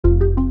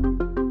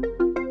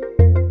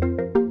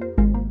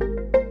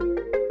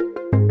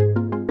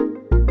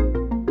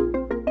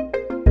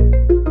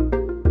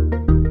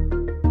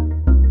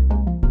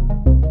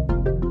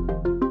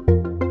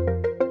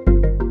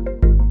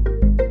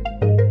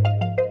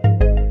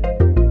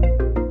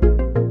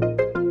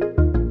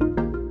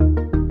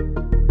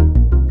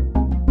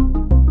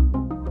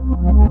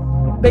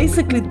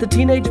basically the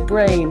teenage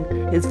brain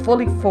is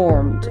fully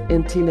formed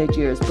in teenage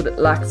years, but it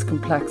lacks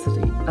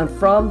complexity. And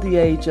from the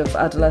age of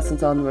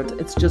adolescence onward,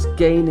 it's just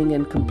gaining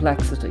in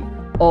complexity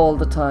all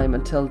the time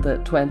until the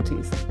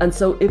 20s. And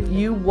so if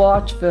you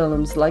watch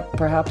films like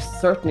perhaps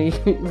certainly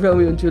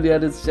Romeo and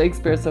Juliet is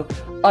Shakespeare, so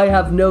I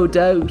have no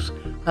doubt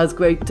has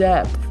great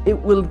depth. It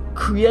will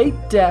create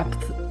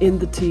depth in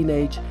the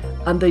teenage,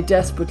 and they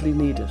desperately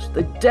need it.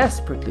 They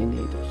desperately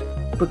need it.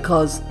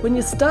 Because when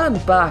you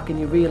stand back and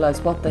you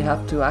realise what they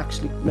have to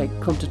actually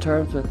come to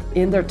terms with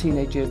in their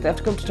teenage years, they have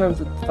to come to terms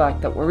with the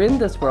fact that we're in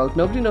this world,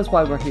 nobody knows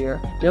why we're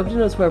here, nobody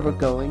knows where we're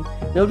going,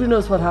 nobody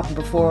knows what happened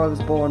before I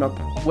was born or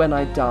when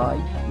I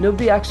die,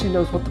 nobody actually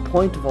knows what the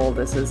point of all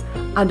this is,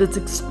 and it's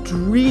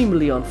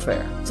extremely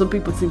unfair. Some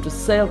people seem to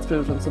sail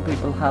through it and some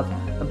people have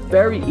a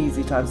very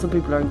easy time. Some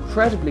people are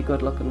incredibly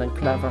good looking and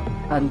clever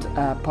and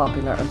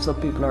popular, and some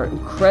people are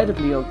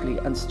incredibly ugly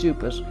and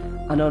stupid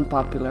and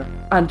unpopular.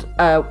 And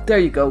there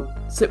you go,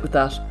 sit with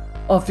that,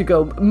 off you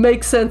go,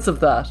 make sense of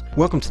that.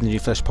 Welcome to the New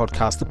Flesh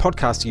Podcast, the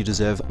podcast you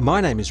deserve.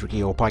 My name is Ricky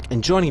Orpike,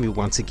 and joining me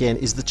once again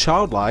is the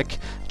childlike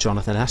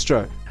Jonathan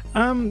Astro.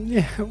 Hello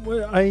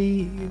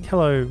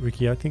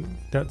Ricky, I think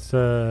that's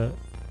a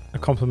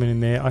compliment in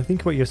there. I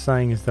think what you're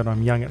saying is that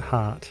I'm young at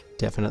heart.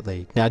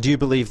 Definitely. Now, do you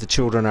believe the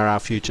children are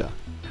our future?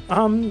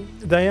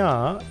 They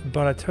are,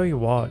 but I tell you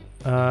what,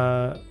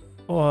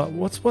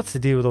 what's the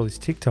deal with all this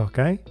TikTok,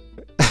 eh?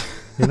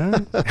 You know,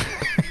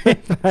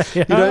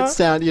 you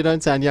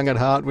don't sound young at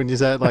heart when you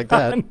say it like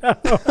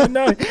that.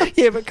 No,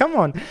 yeah, but come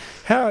on,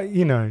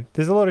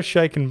 there's a lot of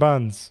shake and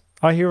buns.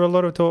 I hear a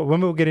lot of talk.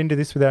 When we'll get into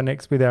this with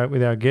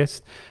our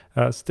guest,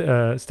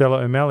 Stella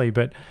O'Malley,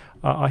 but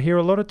I hear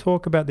a lot of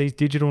talk about these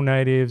digital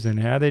natives and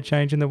how they're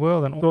changing the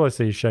world, and all I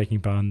see is shaking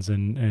buns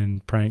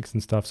and pranks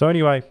and stuff. So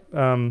anyway,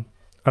 I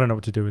don't know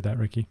what to do with that,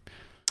 Ricky.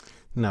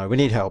 No, we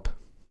need help.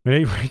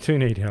 We do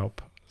need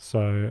help.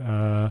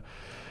 So.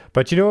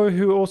 But you know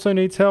who also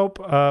needs help?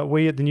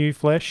 We at The New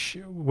Flesh,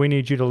 we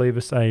need you to leave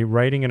us a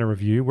rating and a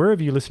review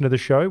wherever you listen to the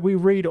show. We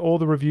read all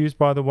the reviews,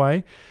 by the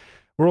way.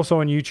 We're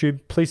also on YouTube.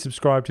 Please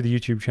subscribe to the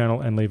YouTube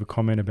channel and leave a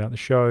comment about the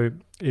show.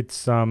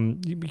 It's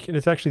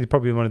actually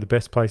probably one of the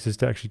best places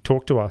to actually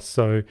talk to us.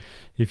 So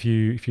if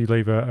you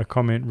leave a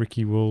comment,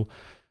 Ricky will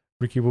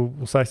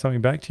say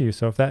something back to you.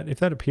 So if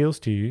that appeals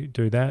to you,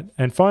 do that.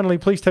 And finally,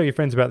 please tell your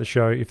friends about the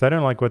show. If they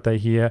don't like what they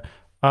hear,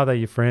 are they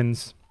your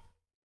friends?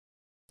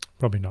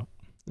 Probably not.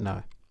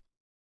 No.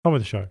 On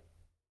with the show.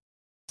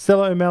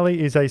 Stella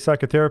O'Malley is a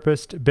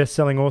psychotherapist,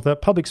 best-selling author,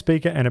 public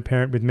speaker, and a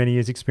parent with many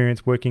years'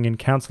 experience working in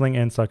counselling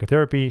and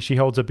psychotherapy. She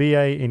holds a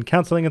BA in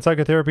counselling and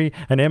psychotherapy,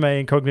 an MA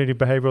in cognitive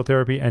behavioural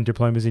therapy, and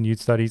diplomas in youth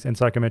studies and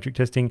psychometric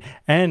testing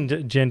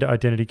and gender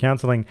identity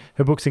counselling.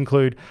 Her books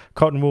include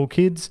Cotton Wool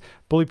Kids,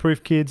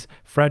 Bullyproof Kids,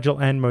 Fragile,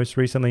 and most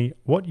recently,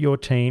 What Your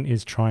Teen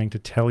is Trying to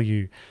Tell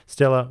You.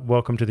 Stella,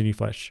 welcome to The New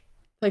Flesh.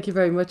 Thank you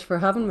very much for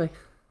having me.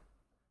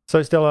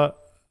 So, Stella,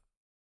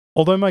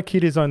 although my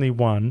kid is only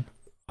one,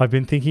 I've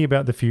been thinking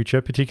about the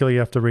future, particularly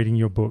after reading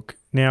your book.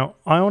 Now,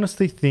 I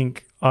honestly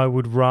think I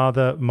would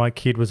rather my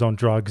kid was on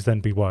drugs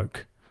than be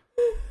woke.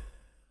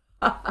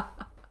 So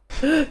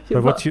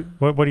what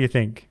do you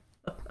think?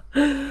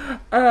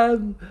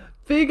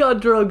 Being on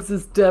drugs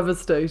is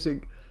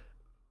devastating.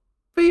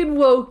 Being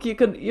woke, you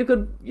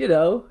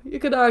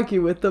can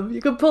argue with them.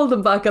 You can pull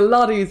them back a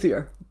lot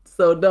easier.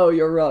 So no,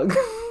 you're wrong.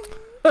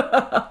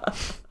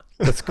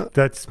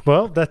 That's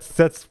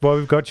why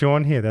we've got you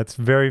on here. That's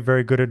very,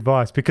 very good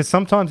advice, because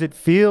sometimes it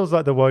feels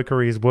like the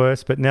wokery is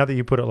worse, but now that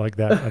you put it like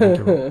that, I think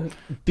you're right.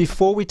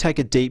 Before we take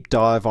a deep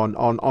dive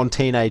on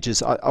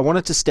teenagers, I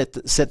wanted to set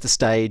the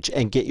stage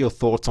and get your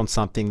thoughts on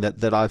something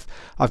that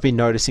I've been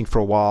noticing for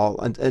a while,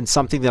 and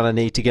something that I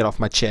need to get off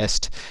my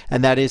chest,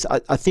 and that is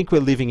I think we're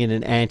living in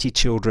an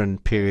anti-children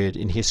period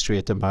in history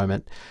at the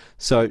moment.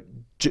 So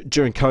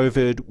during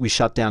COVID, we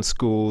shut down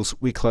schools,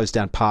 we closed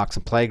down parks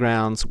and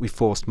playgrounds, we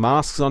forced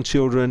masks on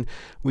children.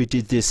 We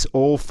did this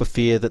all for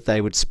fear that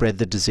they would spread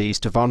the disease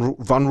to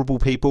vulnerable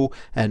people,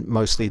 and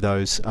mostly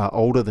those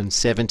older than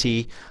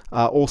 70.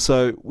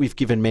 Also, we've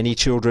given many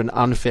children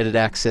unfettered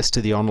access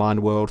to the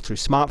online world through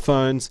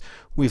smartphones.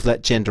 We've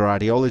let gender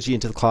ideology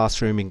into the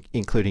classroom,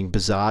 including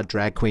bizarre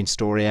drag queen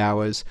story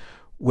hours.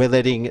 We're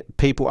letting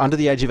people under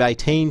the age of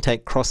 18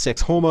 take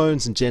cross-sex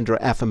hormones and gender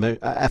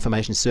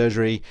affirmation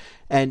surgery.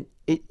 And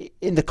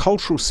in the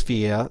cultural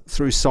sphere,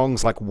 through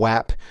songs like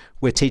WAP,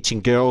 we're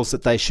teaching girls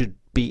that they should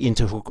be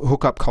into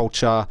hookup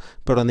culture,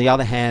 but on the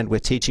other hand, we're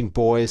teaching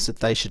boys that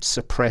they should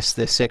suppress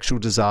their sexual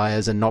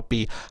desires and not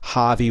be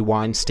Harvey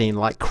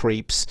Weinstein-like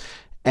creeps.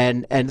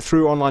 And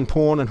through online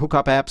porn and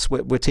hookup apps,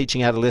 we're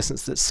teaching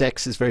adolescents that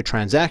sex is very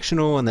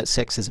transactional and that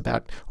sex is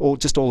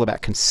all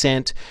about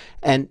consent.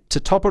 And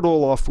to top it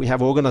all off, we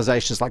have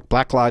organizations like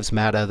Black Lives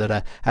Matter that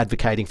are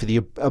advocating for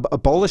the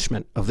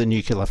abolishment of the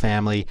nuclear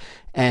family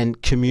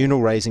and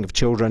communal raising of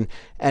children.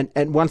 And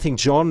one thing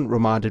John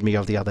reminded me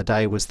of the other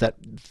day was that,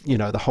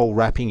 the whole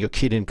wrapping your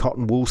kid in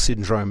cotton wool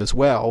syndrome as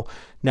well.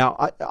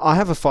 Now, I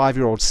have a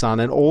 5-year-old son,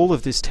 and all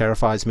of this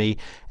terrifies me.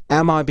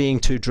 Am I being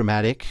too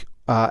dramatic?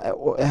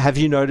 have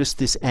you noticed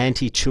this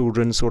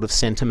anti-children sort of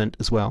sentiment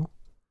as well?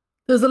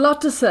 There's a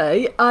lot to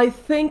say. I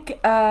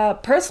think,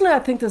 personally, I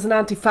think there's an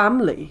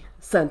anti-family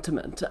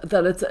sentiment,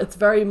 that it's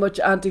very much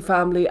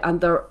anti-family,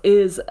 and there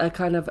is a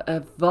kind of a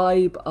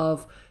vibe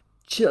of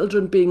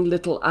children being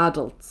little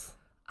adults,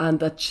 and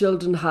that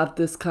children have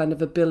this kind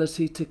of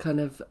ability to kind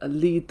of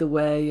lead the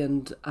way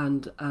and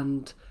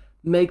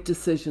make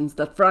decisions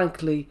that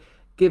frankly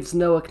gives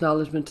no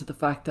acknowledgement to the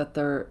fact that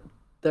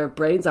their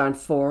brains aren't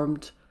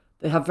formed,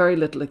 they have very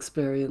little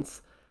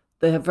experience,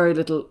 they have very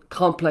little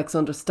complex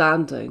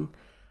understanding.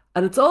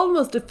 And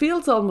it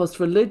feels almost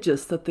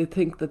religious that they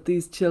think that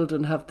these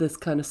children have this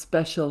kind of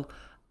special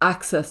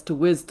access to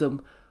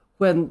wisdom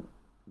when,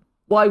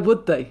 why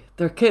would they?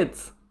 They're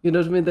kids. You know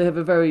what I mean? They have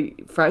a very,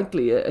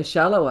 frankly, a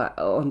shallow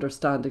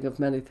understanding of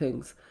many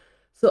things.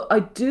 So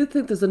I do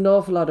think there's an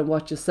awful lot in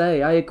what you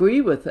say. I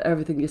agree with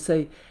everything you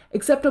say,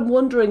 except I'm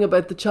wondering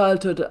about the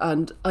childhood.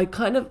 And I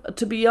kind of,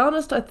 to be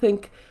honest, I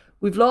think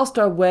we've lost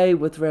our way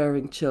with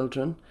rearing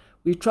children.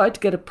 We've tried to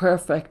get it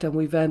perfect and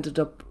we've ended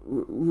up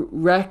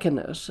wrecking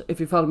it. If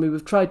you follow me,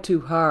 we've tried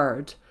too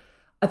hard.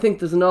 I think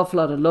there's an awful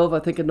lot of love. I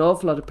think an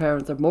awful lot of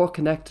parents are more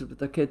connected with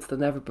their kids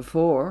than ever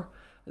before.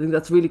 I think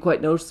that's really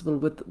quite noticeable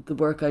with the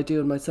work I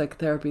do in my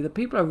psychotherapy, that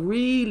people are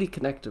really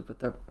connected with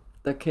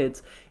their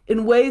kids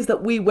in ways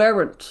that we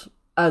weren't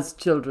as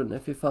children,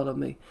 if you follow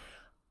me.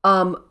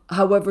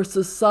 However,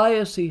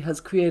 society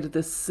has created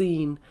this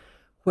scene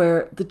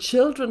where the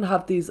children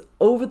have these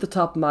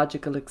over-the-top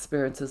magical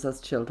experiences as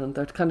children.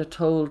 They're kind of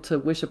told to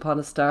wish upon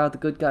a star, the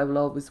good guy will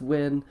always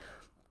win.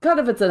 Kind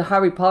of, it's a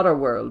Harry Potter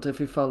world, if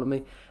you follow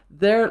me.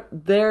 They're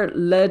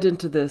led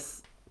into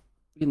this,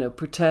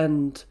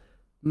 pretend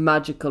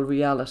magical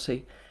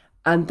reality.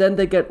 And then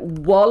they get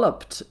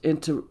walloped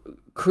into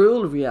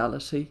cruel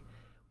reality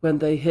when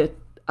they hit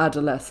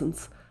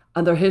adolescence.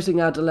 And they're hitting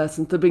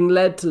adolescence. They're being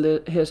led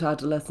to hit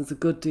adolescence a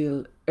good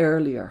deal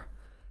earlier,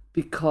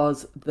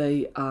 because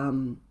the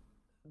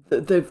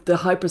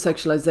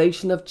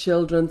hypersexualization of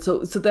children.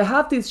 So they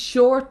have these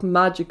short,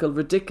 magical,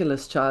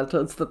 ridiculous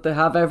childhoods that they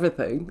have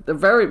everything. They're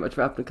very much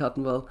wrapped in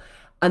cotton wool.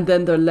 And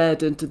then they're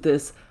led into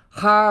this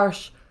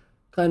harsh,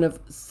 kind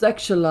of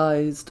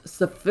sexualized,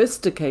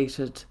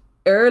 sophisticated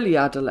early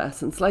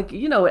adolescence. Like,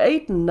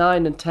 8 and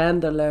 9 and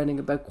 10, they're learning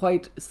about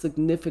quite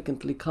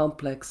significantly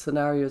complex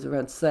scenarios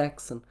around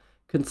sex and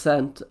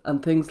consent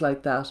and things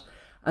like that.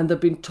 And they've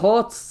been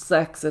taught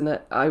sex in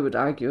I would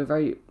argue, a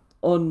very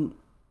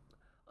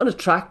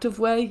unattractive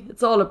way.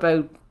 It's all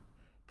about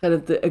kind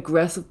of the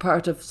aggressive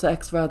part of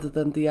sex rather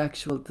than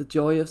the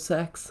joy of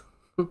sex.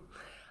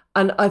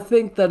 And I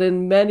think that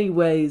in many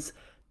ways,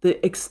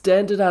 the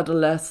extended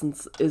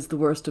adolescence is the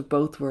worst of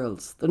both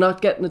worlds. They're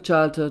not getting a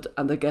childhood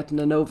and they're getting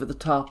an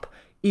over-the-top,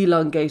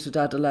 elongated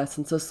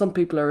adolescence. So some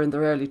people are in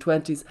their early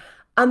 20s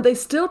and they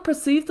still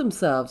perceive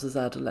themselves as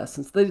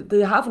adolescents.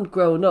 They haven't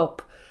grown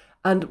up.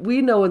 And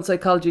we know in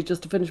psychology,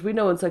 just to finish,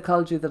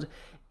 that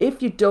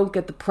if you don't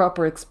get the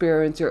proper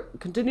experience, you're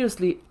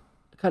continuously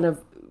kind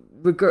of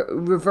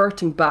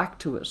reverting back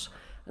to it.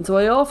 And so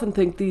I often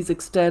think these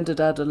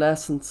extended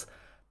adolescents,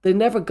 they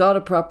never got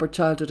a proper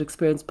childhood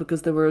experience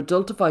because they were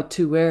adultified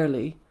too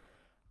early.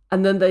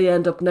 And then they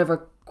end up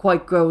never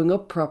quite growing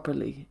up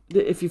properly,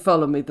 if you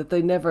follow me, that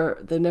they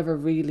never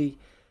really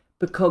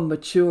become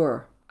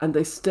mature and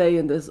they stay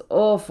in this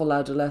awful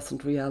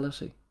adolescent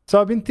reality. So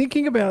I've been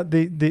thinking about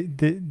the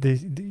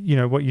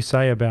what you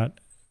say about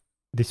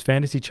this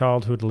fantasy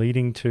childhood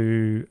leading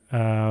to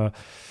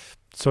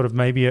sort of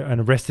maybe an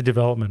arrested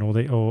development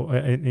or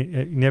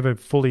never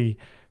fully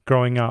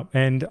growing up.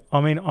 And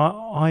I mean,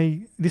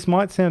 I this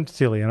might sound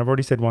silly, and I've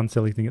already said one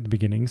silly thing at the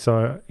beginning,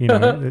 so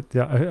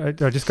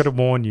I just got to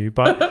warn you.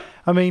 But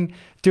I mean,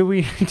 do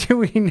we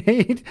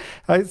need?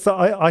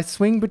 I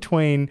swing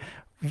between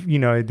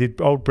the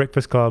old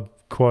Breakfast Club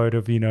quote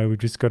of we've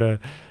just got to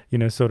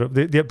sort of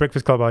the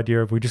Breakfast Club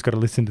idea of we just got to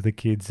listen to the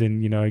kids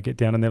and get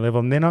down on their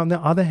level. And then on the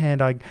other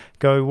hand, I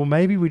go, well,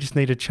 maybe we just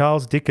need a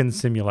Charles Dickens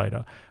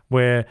simulator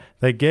where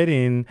they get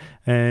in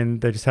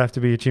and they just have to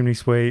be a chimney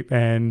sweep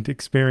and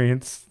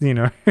experience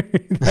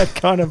that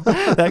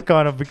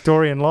kind of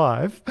Victorian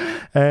life,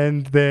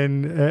 and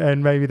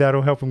then maybe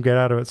that'll help them get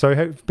out of it.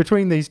 So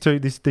between these two,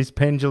 this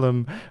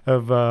pendulum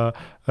of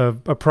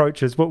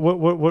approaches,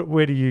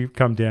 where do you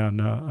come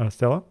down,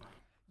 Stella?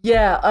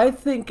 Yeah, I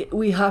think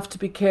we have to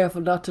be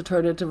careful not to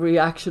turn into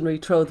reactionary,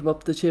 throw them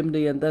up the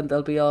chimney and then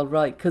they'll be all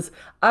right. Because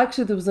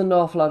actually there was an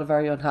awful lot of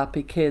very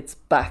unhappy kids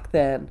back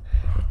then.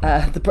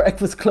 The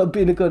Breakfast Club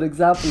being a good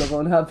example of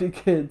unhappy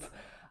kids.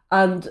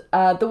 And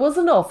there was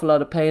an awful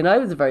lot of pain. I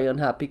was a very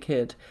unhappy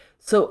kid.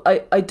 So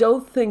I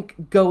don't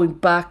think going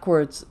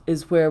backwards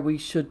is where we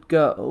should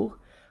go.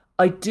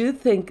 I do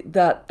think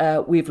that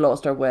we've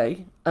lost our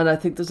way. And I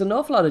think there's an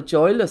awful lot of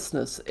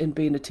joylessness in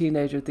being a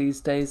teenager these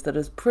days that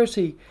is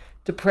pretty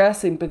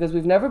depressing, because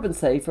we've never been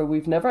safer,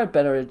 we've never had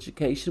better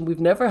education,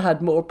 we've never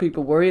had more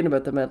people worrying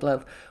about their mental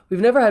health,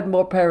 we've never had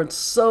more parents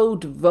so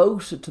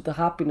devoted to the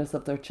happiness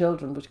of their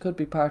children, which could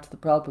be part of the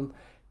problem.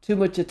 Too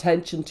much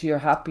attention to your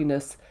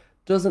happiness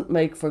doesn't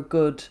make for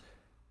good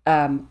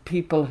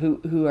people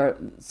who are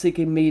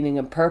seeking meaning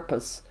and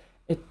purpose,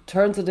 it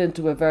turns it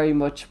into a very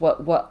much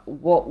what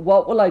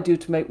will I do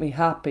to make me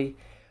happy,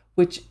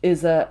 which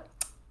is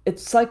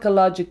it's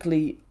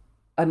psychologically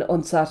an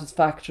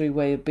unsatisfactory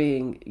way of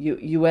being.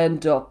 You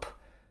end up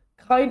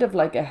kind of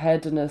like a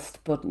hedonist,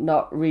 but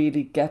not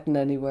really getting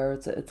anywhere.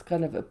 It's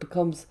kind of, it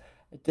becomes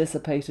a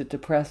dissipated,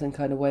 depressing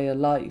kind of way of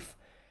life.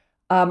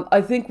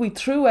 I think we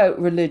threw out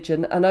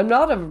religion, and I'm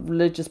not a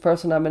religious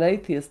person, I'm an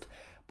atheist,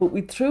 but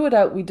we threw it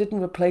out. We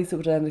didn't replace it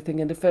with anything.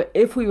 And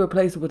if we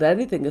replace it with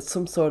anything, it's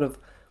some sort of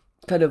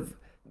kind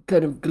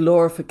of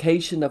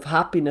glorification of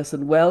happiness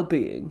and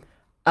well-being.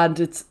 And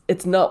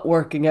it's not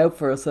working out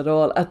for us at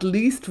all. At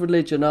least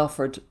religion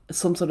offered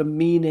some sort of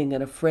meaning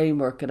and a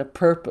framework and a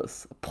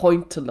purpose, a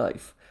point to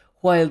life.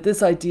 While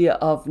this idea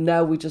of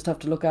now we just have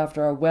to look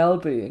after our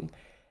well-being,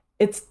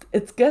 it's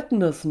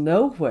getting us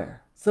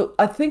nowhere. So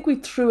I think we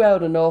threw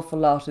out an awful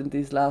lot in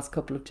these last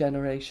couple of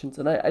generations.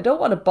 And I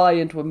don't want to buy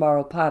into a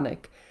moral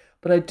panic,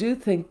 but I do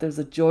think there's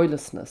a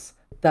joylessness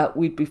that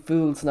we'd be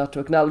fools not to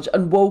acknowledge.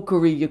 And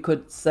wokery, you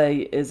could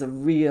say, is a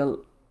real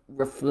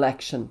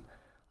reflection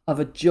of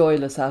a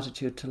joyless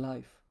attitude to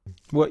life.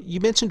 Well, you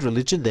mentioned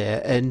religion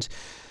there, and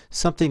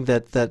something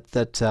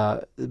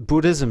that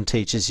Buddhism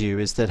teaches you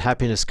is that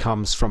happiness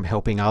comes from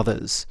helping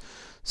others.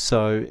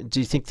 So do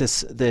you think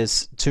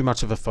there's too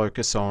much of a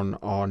focus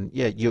on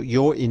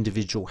your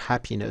individual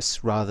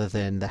happiness rather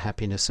than the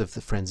happiness of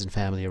the friends and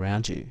family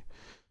around you?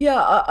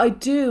 Yeah, I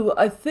do.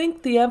 I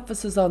think the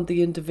emphasis on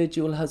the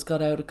individual has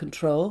got out of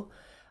control.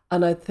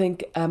 And I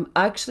think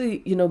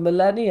actually,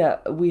 millennia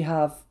we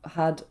have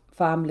had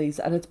families,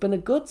 and it's been a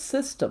good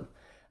system.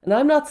 And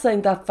I'm not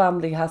saying that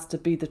family has to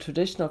be the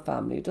traditional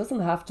family. It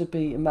doesn't have to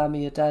be a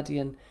mammy, a daddy,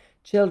 and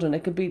children.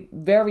 It could be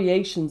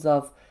variations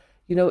of,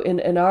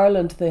 in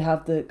Ireland, they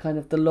have the kind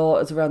of the law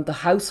is around the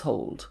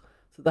household.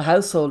 So the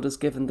household is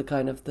given the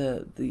kind of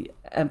the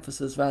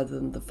emphasis rather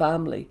than the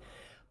family.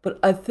 But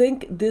I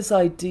think this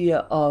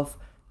idea of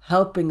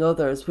helping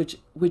others,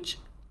 which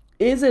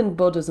is in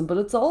Buddhism, but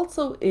it's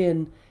also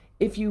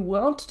if you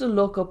want to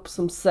look up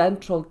some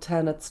central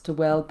tenets to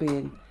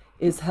well-being,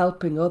 is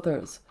helping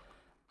others.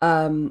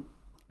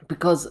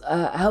 Because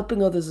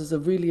helping others is a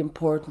really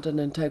important and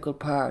integral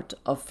part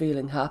of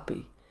feeling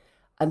happy.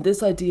 And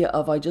this idea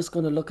of I just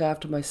going to look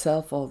after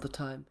myself all the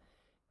time,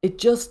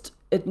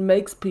 it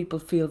makes people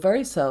feel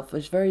very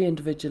selfish, very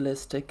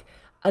individualistic,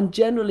 and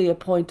generally a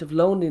point of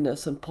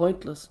loneliness and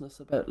pointlessness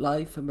about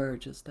life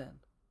emerges then.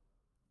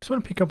 Just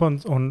want to pick up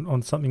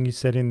on something you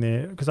said in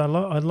there, because I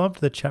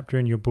loved the chapter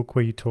in your book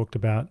where you talked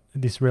about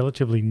this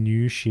relatively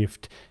new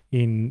shift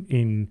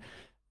in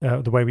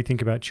the way we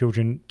think about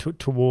children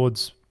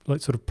towards like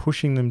sort of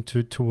pushing them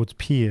towards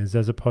peers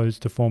as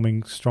opposed to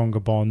forming stronger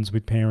bonds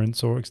with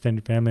parents or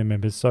extended family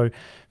members. So,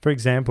 for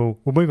example,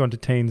 we'll move on to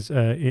teens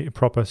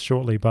proper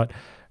shortly, but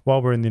while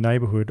we're in the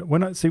neighborhood,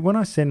 when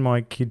I send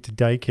my kid to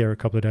daycare a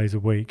couple of days a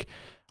week,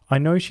 I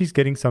know she's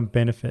getting some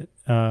benefit.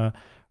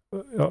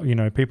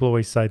 People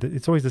always say that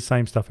it's always the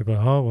same stuff. People are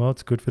like, oh, well,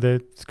 it's good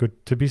it's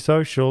good to be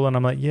social. And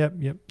I'm like, yep,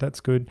 that's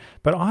good.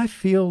 But I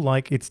feel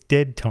like it's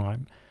dead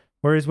time.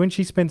 Whereas when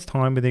she spends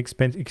time with the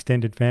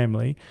extended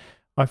family,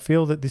 I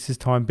feel that this is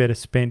time better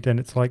spent, and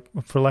it's like,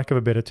 for lack of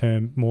a better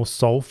term, more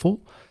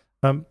soulful.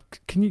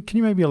 Can you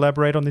maybe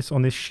elaborate on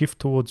this shift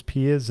towards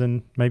peers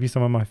and maybe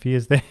some of my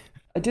fears there?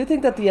 I do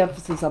think that the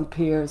emphasis on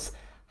peers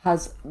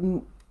has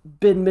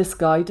been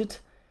misguided.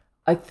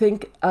 I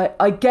think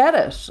I get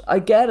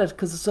it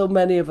because so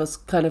many of us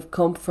kind of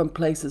come from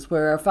places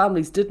where our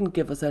families didn't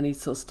give us any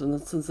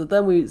sustenance, and so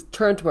then we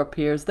turned to our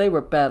peers. They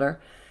were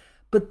better,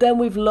 but then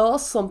we've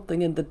lost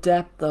something in the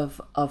depth of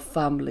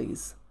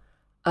families.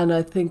 And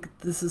I think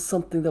this is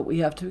something that we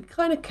have to be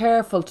kind of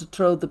careful not to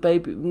throw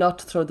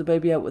the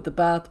baby out with the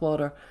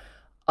bathwater.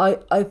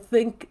 I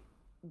think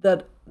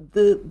that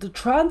the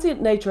transient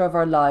nature of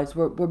our lives,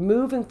 we're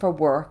moving for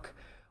work,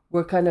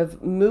 we're kind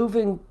of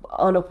moving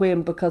on a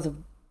whim because of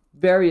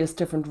various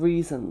different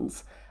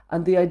reasons.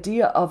 And the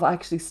idea of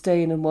actually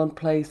staying in one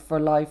place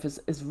for life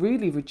is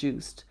really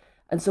reduced.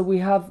 And so we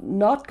have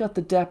not got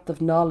the depth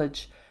of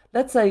knowledge.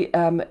 Let's say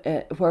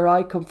where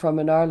I come from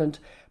in Ireland,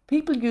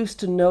 people used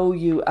to know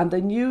you, and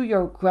they knew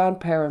your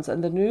grandparents,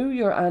 and they knew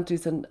your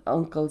aunties and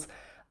uncles,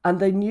 and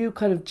they knew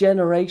kind of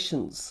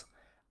generations.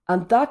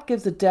 And that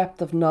gives a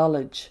depth of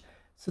knowledge,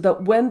 so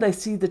that when they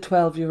see the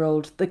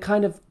 12-year-old,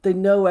 they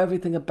know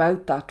everything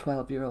about that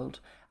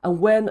 12-year-old. And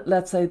when,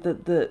 let's say,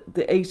 the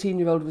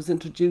 18-year-old was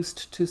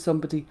introduced to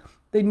somebody,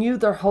 they knew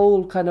their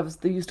whole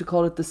they used to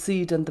call it the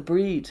seed and the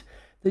breed.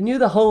 They knew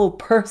the whole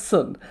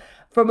person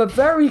from a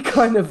very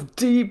kind of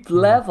deep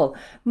level.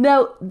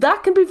 Now,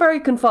 that can be very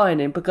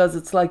confining, because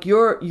it's like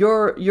you're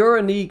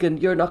an Egan,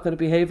 you're not going to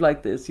behave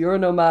like this. You're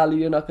an O'Malley,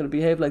 you're not going to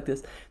behave like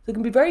this. So it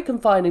can be very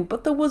confining,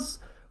 but there was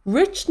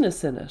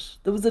richness in it.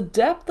 There was a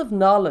depth of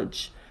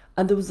knowledge,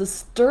 and there was a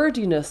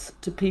sturdiness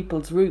to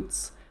people's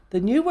roots. They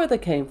knew where they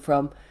came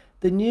from.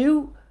 They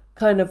knew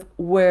kind of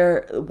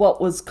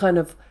what was kind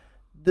of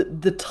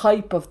the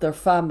type of their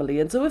family.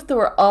 And so if they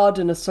were odd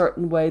in a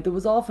certain way, there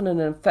was often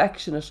an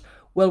affectionate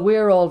well,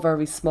 we're all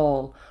very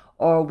small,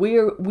 or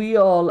we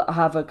all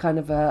have a kind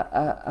of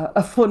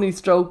a funny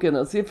stroke in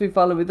us, if you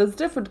follow me. There's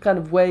different kind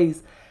of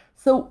ways.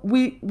 So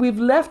we've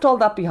left all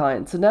that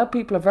behind. So now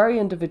people are very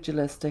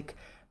individualistic.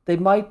 They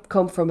might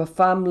come from a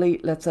family,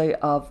 let's say,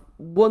 of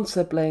one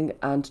sibling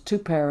and two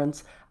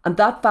parents, and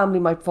that family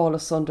might fall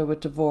asunder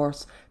with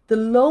divorce. The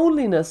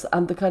loneliness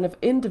and the kind of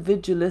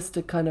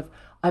individualistic kind of,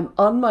 I'm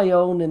on my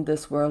own in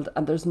this world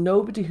and there's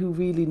nobody who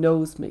really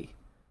knows me,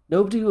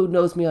 nobody who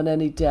knows me on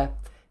any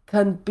depth,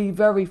 can be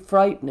very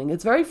frightening.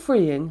 It's very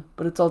freeing,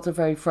 but it's also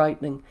very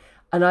frightening.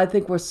 And I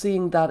think we're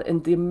seeing that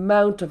in the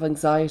amount of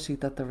anxiety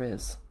that there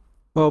is.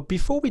 Well,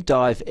 before we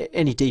dive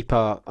any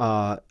deeper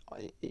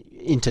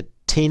into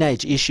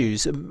teenage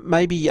issues,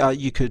 maybe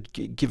you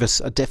could give us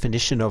a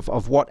definition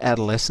of what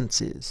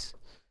adolescence is.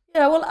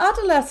 Yeah, well,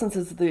 adolescence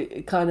is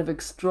the kind of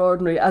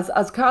extraordinary,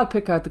 as Carl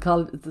Pickard,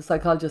 the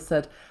psychologist,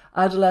 said,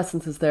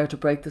 adolescence is there to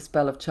break the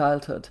spell of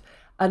childhood.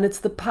 And it's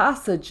the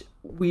passage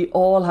we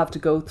all have to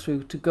go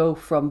through to go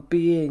from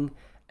being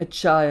a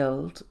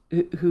child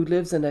who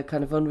lives in a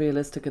kind of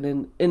unrealistic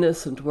and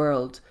innocent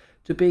world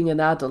to being an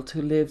adult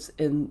who lives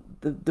in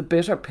the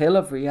bitter pill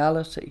of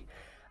reality.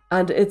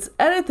 And it's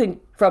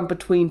anything from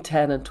between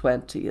 10 and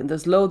 20. And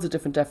there's loads of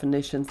different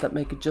definitions that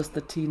make it just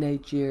the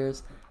teenage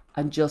years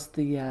and just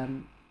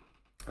the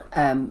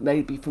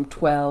maybe from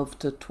 12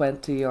 to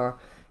 20, or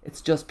it's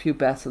just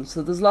pubescence.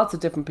 So there's lots of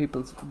different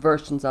people's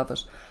versions of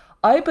it.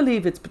 I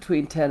believe it's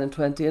between 10 and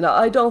 20, and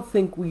I don't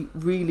think we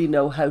really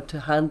know how to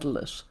handle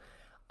it.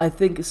 I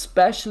think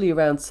especially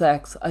around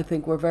sex, I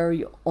think we're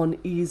very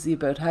uneasy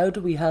about how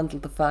do we handle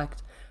the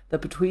fact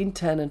that between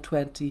 10 and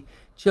 20,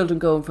 children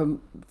going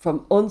from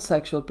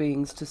unsexual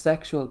beings to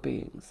sexual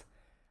beings.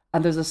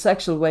 And there's a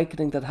sexual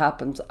awakening that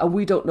happens and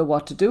we don't know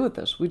what to do with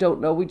it. We don't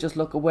know, we just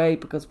look away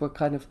because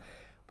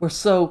we're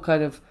so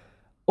kind of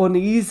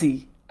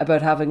uneasy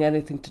about having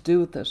anything to do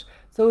with it.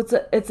 So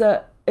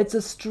it's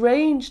a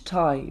strange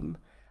time.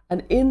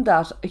 And in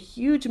that, a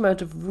huge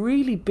amount of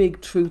really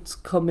big truths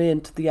come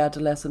into the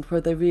adolescent where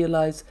they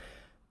realise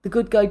the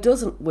good guy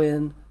doesn't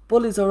win.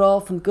 Bullies are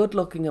often good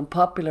looking and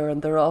popular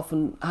and they're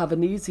often have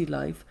an easy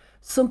life.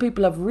 Some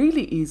people have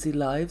really easy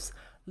lives.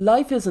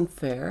 Life isn't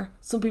fair.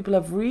 Some people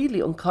have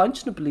really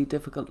unconscionably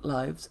difficult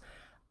lives.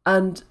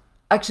 And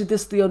actually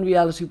this is the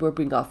unreality we're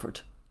being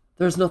offered.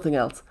 There's nothing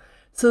else.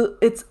 So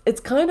it's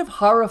kind of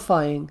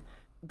horrifying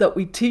that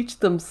we teach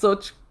them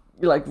such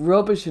like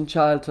rubbish in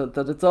childhood,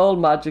 that it's all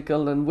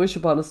magical and wish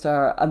upon a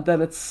star, and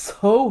then it's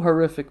so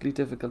horrifically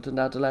difficult in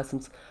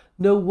adolescence.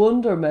 No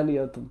wonder many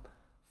of them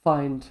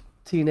find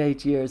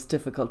teenage years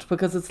difficult,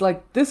 because it's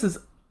like, this is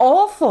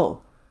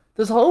awful.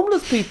 There's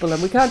homeless people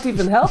and we can't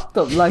even help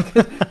them. Like,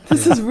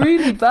 this is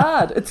really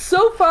bad. It's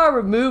so far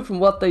removed from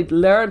what they'd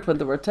learned when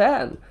they were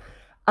 10.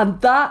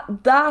 And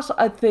that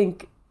I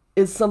think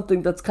is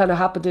something that's kind of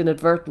happened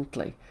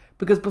inadvertently,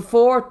 because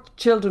before,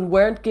 children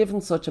weren't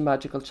given such a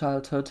magical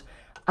childhood.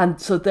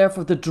 And so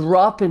therefore the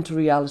drop into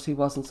reality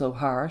wasn't so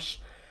harsh.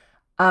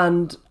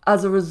 And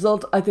as a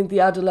result, I think the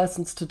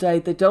adolescents today,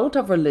 they don't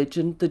have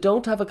religion. They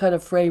don't have a kind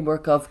of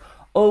framework of,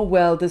 oh,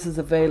 well, this is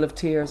a veil of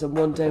tears and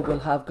one day we'll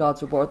have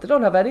God's reward. They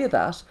don't have any of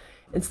that.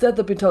 Instead,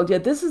 they've been told, yeah,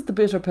 this is the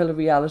bitter pill of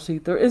reality.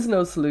 There is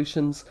no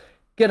solutions.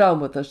 Get on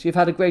with it. You've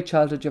had a great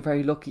childhood. You're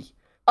very lucky.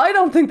 I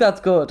don't think that's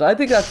good. I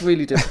think that's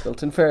really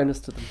difficult, in fairness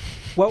to them.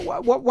 Well,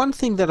 one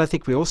thing that I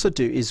think we also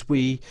do is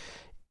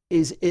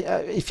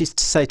if you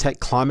say take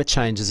climate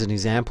change as an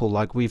example,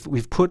 like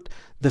we've put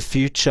the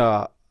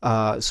future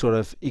sort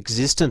of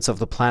existence of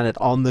the planet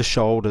on the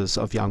shoulders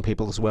of young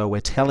people as well.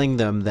 We're telling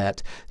them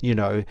that,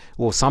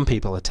 some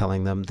people are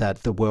telling them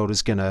that the world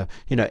is going to,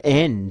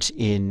 end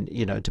in,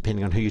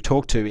 depending on who you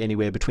talk to,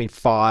 anywhere between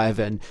 5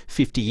 and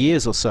 50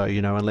 years or so,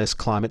 unless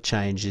climate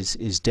change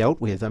is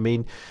dealt with. I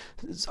mean,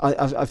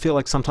 I feel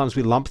like sometimes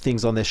we lump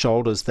things on their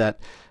shoulders that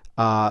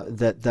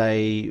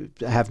they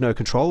have no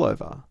control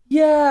over.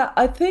 Yeah,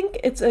 I think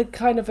it's a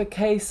kind of a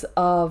case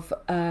of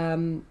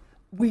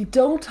we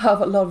don't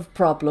have a lot of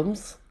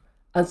problems.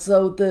 And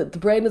so the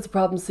brain is a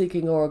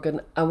problem-seeking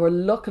organ, and we're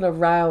looking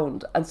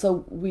around. And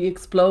so we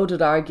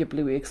exploded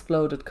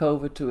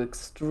COVID to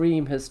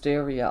extreme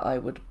hysteria, I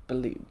would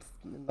believe,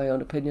 in my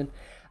own opinion.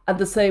 And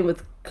the same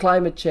with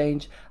climate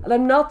change. And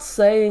I'm not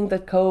saying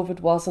that COVID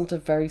wasn't a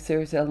very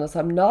serious illness.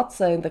 I'm not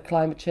saying that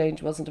climate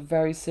change wasn't a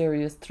very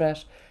serious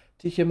threat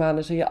to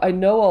humanity. I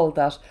know all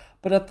that.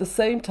 But at the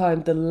same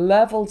time, the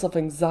levels of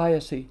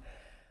anxiety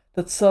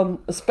that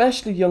some,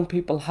 especially young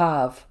people,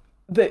 have,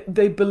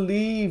 they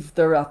believe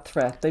they're at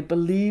threat. They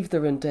believe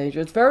they're in danger.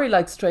 It's very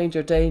like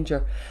stranger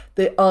danger.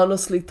 They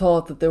honestly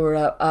thought that they were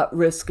at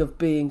risk of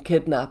being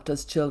kidnapped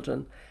as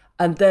children.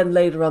 And then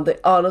later on, they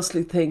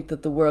honestly think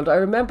that the world... I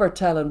remember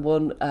telling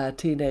one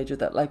teenager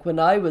that, like, when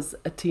I was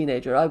a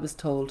teenager, I was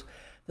told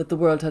that the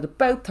world had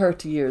about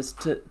 30 years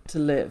to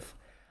live.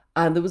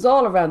 And it was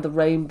all around the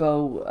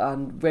rainbow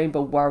and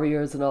rainbow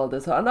warriors and all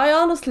this. And I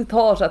honestly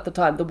thought at the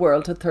time the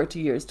world had 30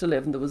 years to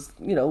live, and there was,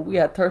 we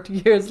had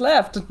 30 years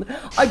left. And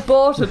I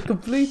bought it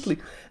completely.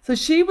 So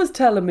she was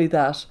telling me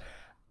that.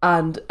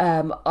 And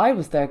I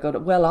was there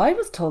going, well, I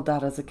was told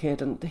that as a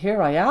kid, and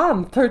here I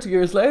am 30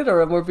 years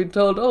later, and we're being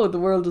told, oh, the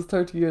world is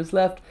 30 years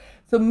left.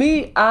 So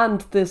me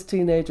and this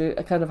teenager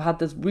kind of had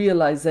this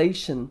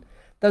realization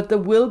that there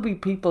will be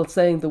people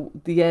saying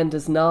the end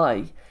is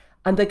nigh,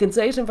 and they can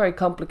say it in very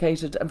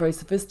complicated and very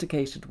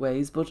sophisticated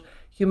ways, but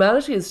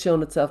humanity has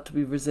shown itself to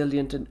be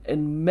resilient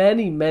in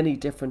many, many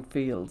different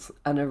fields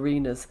and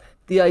arenas.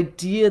 The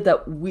idea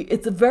that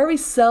it's a very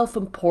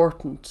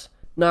self-important,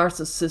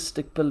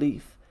 narcissistic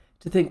belief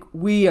to think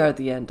we are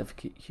the end of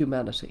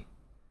humanity.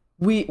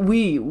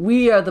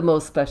 We are the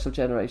most special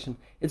generation.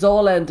 It's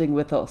all ending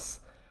with us.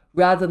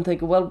 Rather than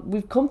thinking, well,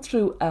 we've come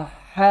through a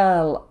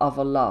hell of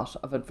a lot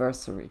of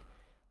adversity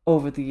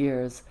over the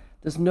years.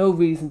 There's no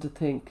reason to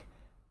think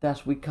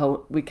that we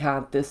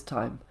can't this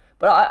time.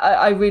 But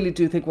I really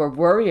do think we're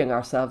worrying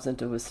ourselves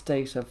into a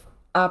state of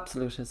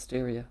absolute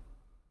hysteria.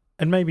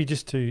 And maybe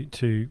just to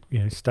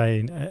stay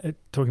in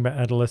talking about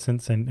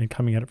adolescence and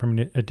coming at it from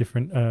a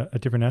different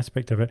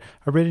aspect of it.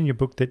 I read in your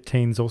book that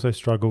teens also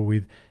struggle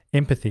with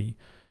empathy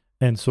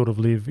and sort of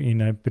live in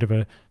a bit of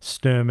a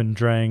Sturm and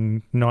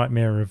Drang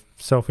nightmare of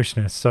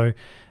selfishness. So,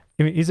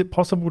 I mean, is it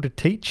possible to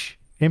teach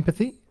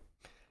empathy?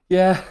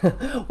 Yeah,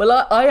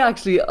 well,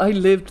 I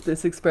lived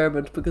this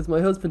experiment because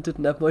my husband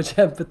didn't have much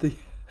empathy.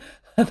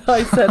 And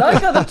I said, I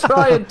got to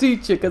try and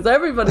teach you because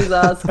everybody's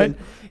asking.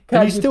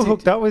 And you still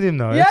hooked up with him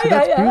though, yeah, so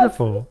that's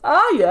beautiful.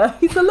 Yeah,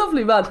 he's a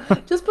lovely man.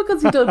 Just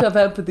because you don't have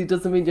empathy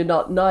doesn't mean you're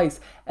not nice.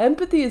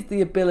 Empathy is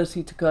the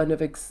ability to kind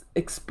of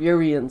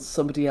experience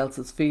somebody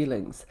else's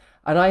feelings.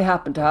 And I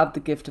happen to have the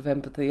gift of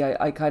empathy.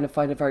 I kind of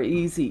find it very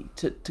easy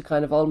to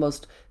kind of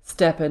almost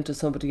step into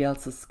somebody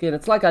else's skin.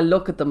 It's like I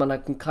look at them and I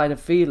can kind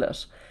of feel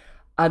it.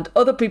 And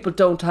other people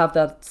don't have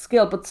that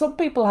skill, but some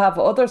people have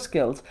other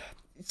skills.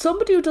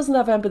 Somebody who doesn't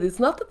have empathy, it's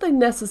not that they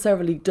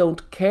necessarily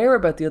don't care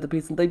about the other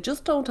person, they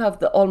just don't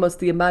have almost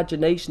the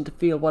imagination to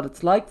feel what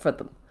it's like for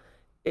them,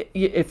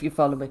 if you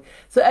follow me.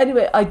 So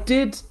anyway, I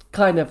did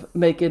kind of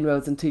make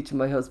inroads in teaching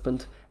my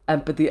husband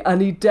empathy, and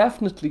he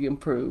definitely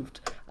improved.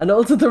 And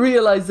also the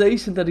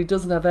realization that he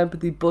doesn't have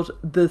empathy, but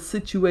the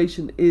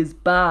situation is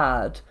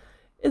bad,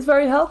 is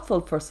very helpful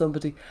for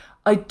somebody.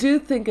 I do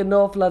think an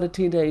awful lot of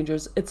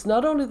teenagers, it's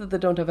not only that they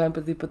don't have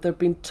empathy, but they're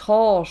being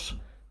taught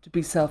to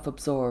be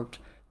self-absorbed.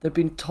 They're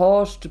being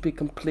taught to be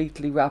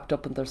completely wrapped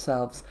up in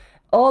themselves.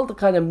 All the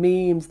kind of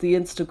memes, the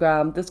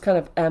Instagram, this kind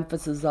of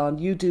emphasis on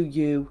you do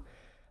you,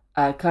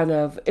 kind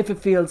of if it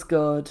feels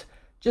good,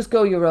 just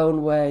go your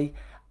own way.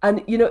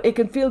 And, it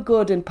can feel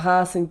good in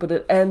passing, but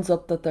it ends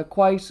up that they're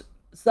quite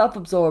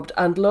self-absorbed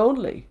and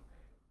lonely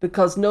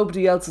because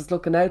nobody else is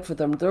looking out for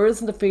them. There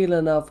isn't a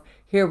feeling of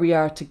here we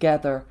are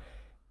together,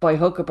 by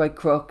hook or by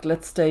crook,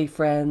 let's stay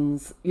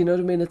friends. You know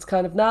what I mean? It's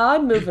kind of,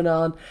 I'm moving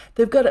on.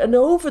 They've got an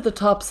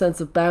over-the-top sense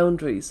of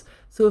boundaries.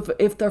 So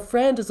if their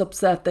friend is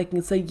upset, they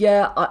can say,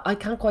 yeah, I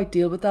can't quite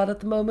deal with that at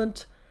the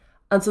moment.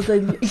 And so they,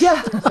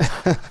 yeah.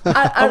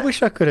 I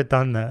wish I could have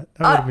done that.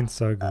 That would have been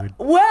so good.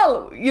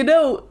 Well, you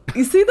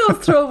see those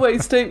throwaway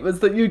statements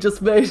that you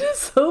just made?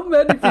 So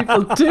many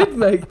people did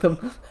make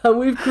them. And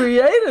we've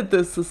created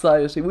this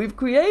society. We've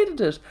created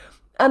it.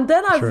 And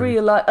then I've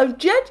realized,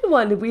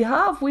 genuinely,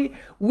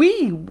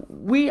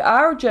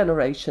 our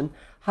generation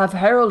have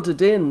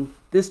heralded in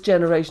this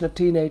generation of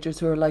teenagers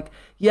who are like,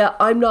 yeah,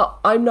 I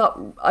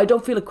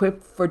don't feel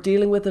equipped for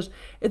dealing with it.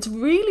 It's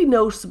really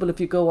noticeable if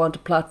you go onto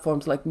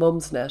platforms like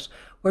Mumsnet,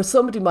 where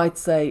somebody might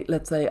say,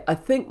 let's say, I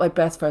think my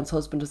best friend's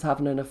husband is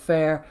having an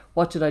affair.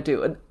 What should I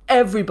do? And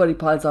everybody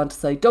piles on to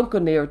say, don't go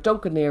near it,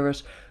 don't go near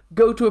it.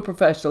 Go to a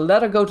professional,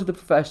 let her go to the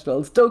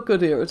professionals, don't go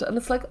near it. And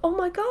it's like, oh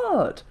my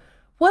God.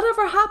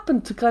 Whatever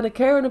happened to kind of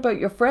caring about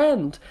your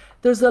friend?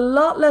 There's a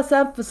lot less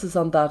emphasis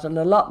on that and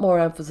a lot more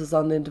emphasis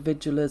on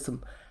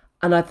individualism.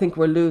 And I think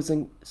we're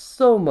losing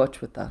so much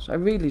with that. I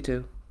really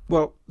do.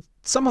 Well,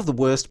 some of the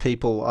worst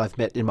people I've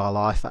met in my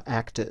life are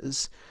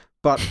actors.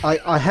 But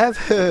I have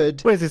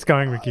heard... Where's this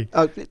going, Ricky?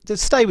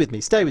 Stay with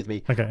me.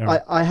 Okay, all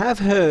right. I have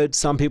heard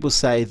some people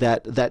say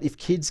that if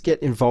kids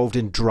get involved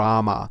in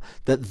drama,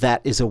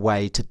 that is a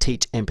way to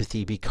teach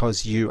empathy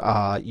because you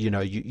are,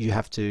 you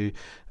have to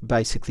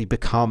basically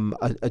become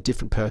a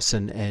different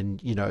person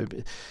and,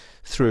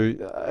 through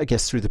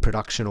the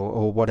production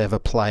or whatever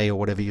play or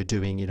whatever you're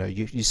doing,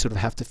 you sort of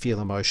have to feel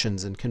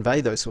emotions and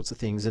convey those sorts of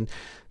things. And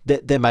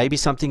there may be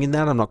something in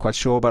that, I'm not quite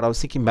sure, but I was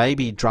thinking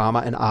maybe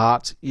drama and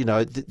art,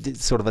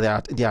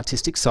 the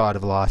artistic side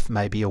of life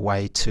may be a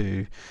way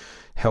to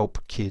help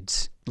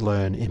kids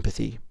learn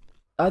empathy.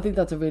 I think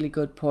that's a really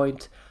good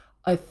point.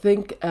 I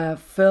think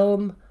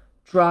film,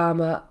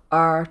 drama,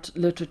 art,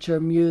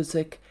 literature,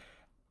 music,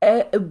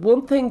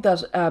 one thing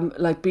that,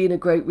 like being a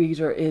great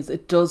reader is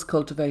it does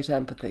cultivate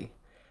empathy.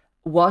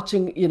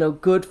 Watching,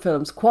 good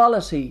films,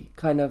 quality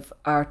kind of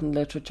art and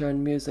literature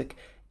and music,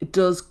 it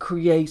does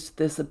create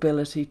this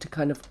ability to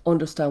kind of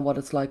understand what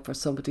it's like for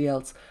somebody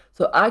else.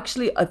 So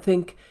actually, I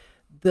think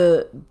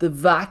the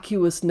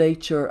vacuous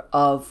nature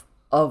of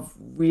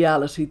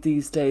reality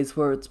these days,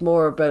 where it's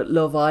more about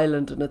Love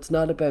Island and it's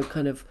not about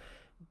kind of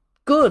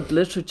good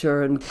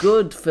literature and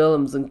good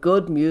films and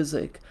good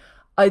music,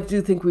 I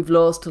do think we've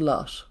lost a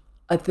lot.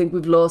 I think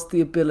we've lost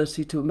the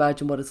ability to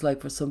imagine what it's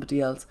like for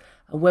somebody else.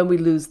 And when we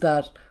lose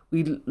that,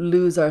 we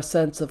lose our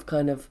sense of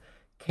kind of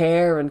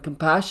care and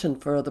compassion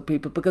for other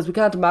people because we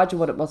can't imagine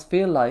what it must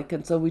feel like.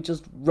 And so we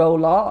just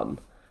roll on.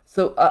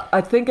 So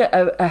I think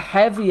a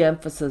heavy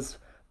emphasis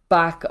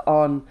back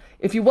on,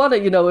 if you want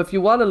to, if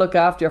you want to look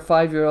after your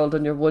 5-year-old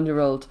and your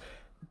 1-year-old,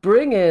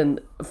 bring in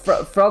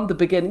from the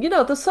beginning.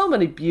 There's so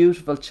many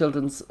beautiful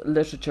children's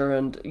literature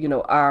and,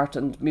 art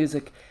and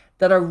music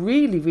that are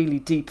really, really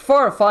deep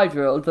for a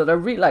 5-year-old, that are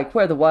really like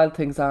Where the Wild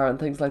Things Are and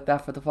things like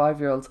that for the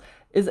 5-year-olds.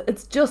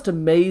 It's just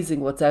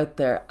amazing what's out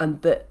there.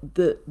 And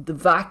the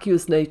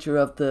vacuous nature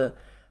of the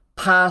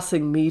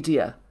passing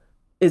media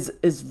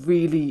is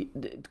really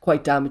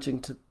quite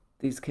damaging to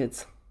these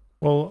kids.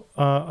 Well,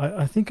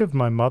 I think of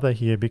my mother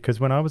here because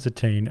when I was a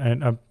teen,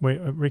 and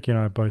Ricky and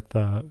I are both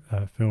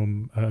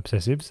film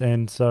obsessives,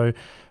 and so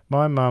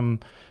my mum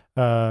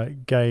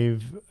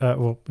gave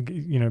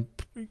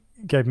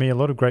me a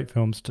lot of great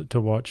films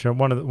to watch.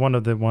 One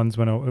of the ones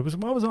when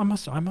I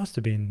must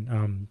have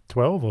been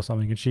 12 or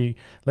something, and she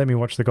let me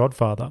watch The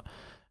Godfather,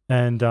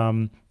 and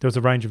there was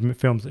a range of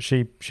films that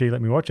she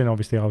let me watch, and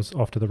obviously I was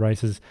off to the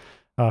races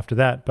after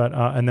that. But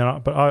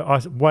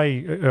I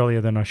way earlier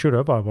than I should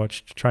have. I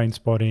watched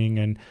Trainspotting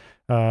and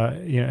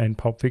and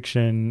Pulp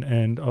Fiction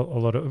and a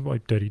lot of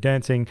like Dirty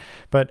Dancing,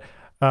 but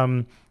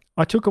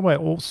I took away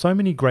so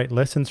many great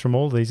lessons from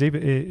all of these,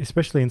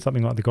 especially in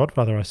something like The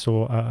Godfather. I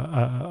saw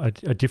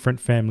a different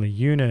family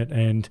unit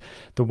and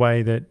the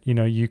way that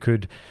you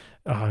could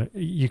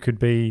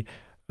be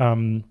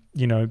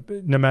no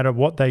matter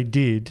what they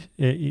did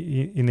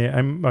in there.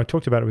 And I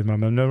talked about it with my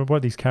mum. No matter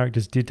what these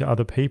characters did to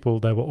other people,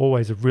 they were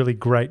always a really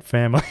great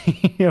family,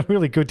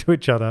 really good to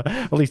each other,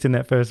 at least in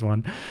that first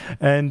one.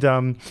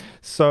 And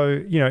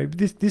so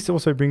this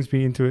also brings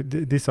me into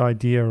this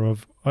idea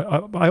of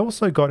I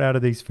also got out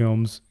of these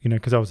films,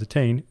 because I was a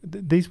teen.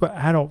 These were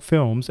adult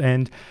films,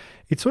 and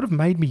it sort of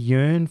made me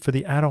yearn for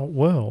the adult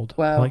world.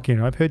 Wow. Like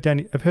I've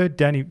heard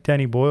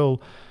Danny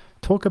Boyle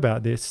talk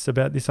about this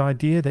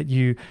idea that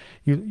you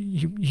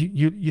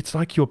it's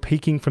like you're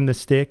peeking from the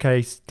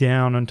staircase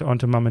down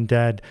onto mum and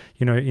dad,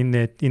 in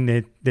their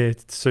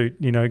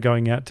suit,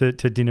 going out to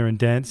dinner and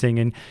dancing,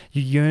 and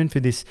you yearn for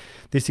this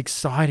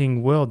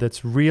exciting world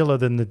that's realer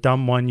than the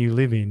dumb one you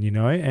live in,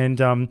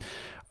 and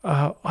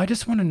I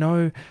just want to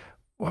know,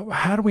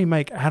 how do we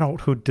make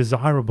adulthood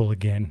desirable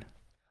again?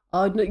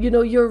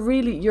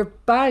 You're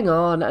bang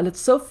on, and it's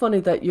so funny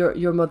that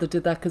your mother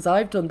did that, because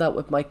I've done that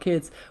with my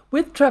kids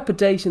with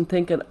trepidation,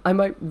 thinking I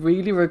might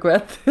really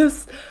regret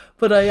this,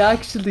 but I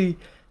actually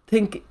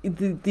think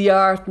the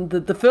art and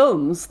the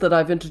films that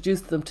I've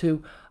introduced them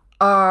to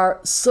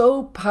are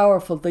so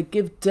powerful. They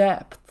give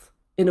depth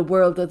in a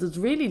world that is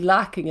really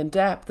lacking in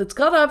depth. It's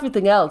got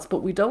everything else,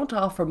 but we don't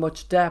offer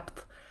much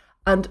depth,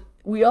 and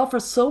we offer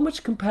so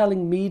much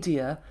compelling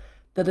media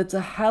that it's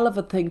a hell of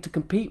a thing to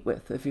compete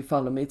with, if you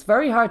follow me. It's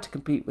very hard to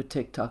compete with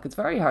TikTok. It's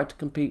very hard to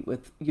compete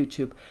with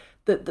YouTube.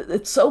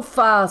 It's so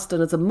fast,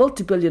 and it's a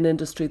multi-billion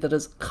industry that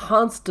is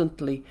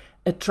constantly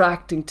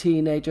attracting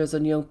teenagers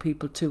and young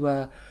people to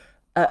a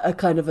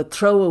kind of a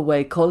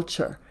throwaway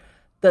culture,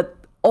 that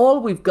all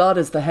we've got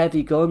is the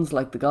heavy guns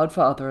like The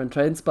Godfather and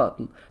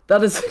Trainspotting.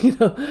 That is,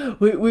 that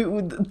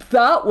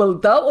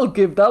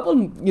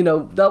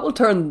will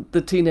turn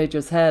the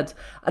teenager's head.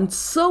 And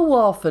so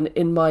often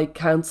in my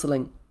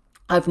counselling,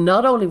 I've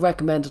not only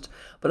recommended,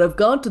 but I've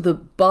gone to the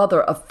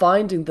bother of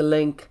finding the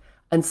link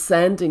and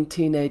sending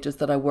teenagers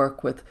that I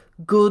work with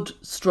good,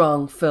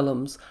 strong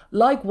films,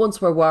 like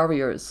Once Were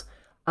Warriors,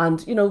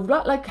 and,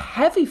 like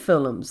heavy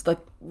films that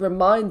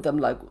remind them,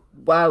 like,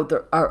 wow,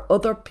 there are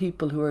other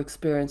people who are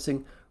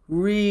experiencing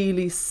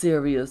really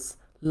serious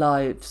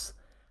lives.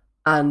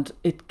 And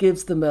it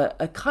gives them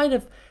a kind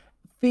of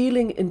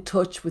feeling in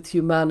touch with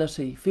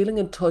humanity, feeling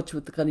in touch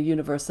with the kind of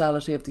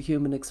universality of the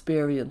human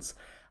experience.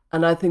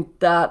 And I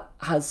think that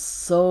has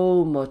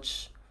so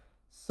much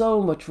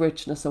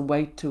richness and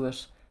weight to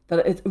it,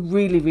 that it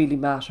really, really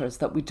matters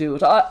that we do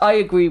it. I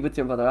agree with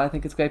your mother. I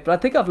think it's great, but I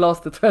think I've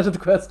lost the thread of the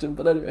question.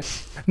 But anyway.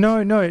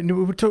 No.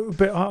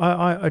 But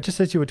I just,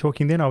 as you were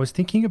talking then, I was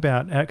thinking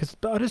about, because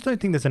I just don't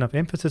think there's enough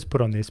emphasis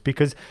put on this,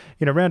 because,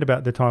 around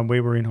about the time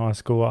we were in high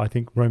school, I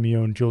think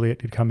Romeo and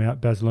Juliet had come out,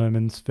 Baz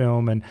Luhrmann's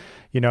film, and,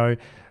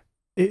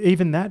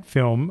 even that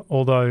film,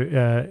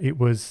 although it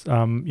was,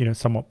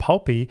 somewhat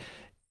pulpy,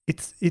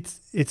 it's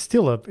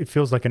still it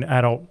feels like an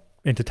adult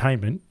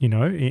entertainment,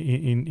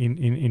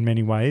 in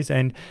many ways,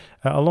 and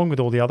along with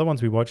all the other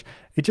ones we watch,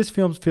 it just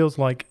feels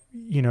like,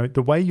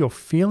 the way you're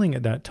feeling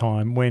at that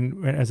time,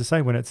 when as I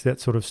say, when it's that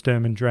sort of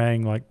Sturm und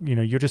Drang, like,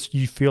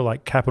 you feel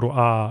like capital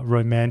R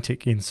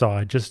romantic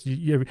inside, just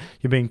you're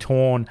being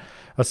torn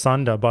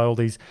asunder by all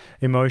these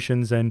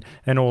emotions and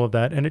all of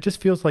that, and it just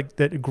feels like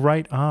that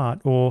great art,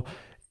 or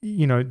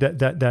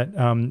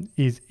that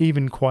is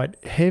even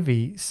quite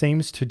heavy,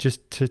 seems to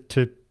just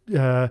to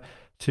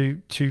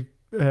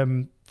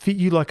fit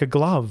you like a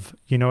glove.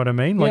 You know what I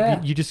mean? Like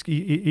Yeah. you just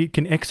it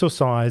can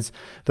exorcise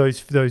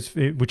those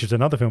which is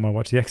another film I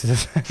watched, The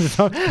Exorcist.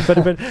 but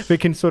it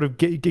can sort of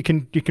it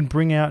can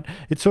bring out,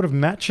 it sort of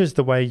matches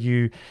the way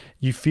you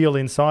feel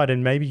inside,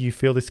 and maybe you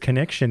feel this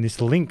connection,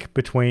 this link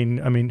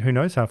between. I mean, who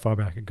knows how far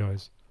back it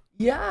goes?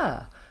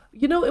 Yeah.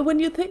 When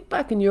you think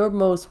back in your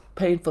most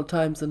painful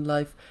times in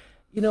life,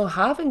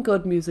 having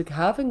good music,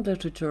 having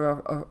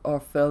literature or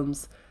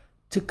films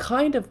to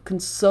kind of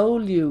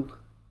console you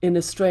in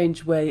a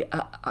strange way,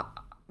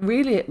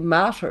 really it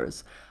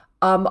matters.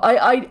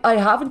 I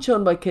haven't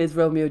shown my kids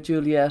Romeo and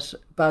Juliet,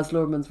 Baz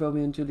Luhrmann's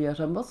Romeo and Juliet.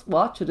 I must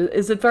watch it.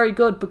 Is it very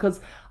good? Because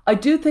I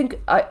do think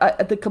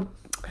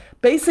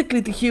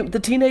basically the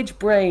teenage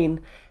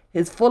brain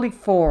is fully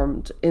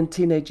formed in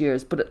teenage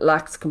years, but it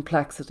lacks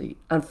complexity.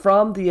 And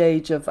from the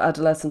age of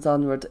adolescence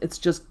onward, it's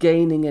just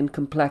gaining in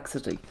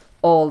complexity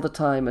all the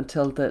time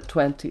until the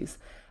 20s.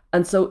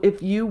 And so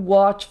if you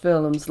watch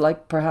films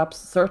like perhaps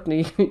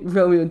certainly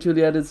Romeo and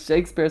Juliet is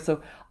Shakespeare,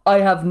 so I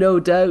have no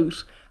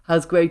doubt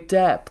has great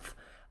depth,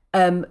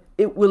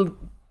 it will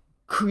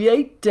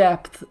create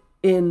depth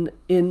in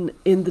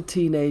the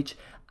teenage,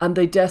 and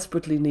they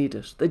desperately need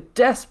it. They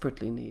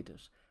desperately need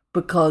it.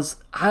 Because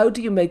how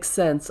do you make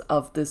sense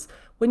of this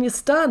when you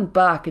stand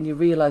back and you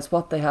realize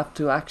what they have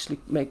to actually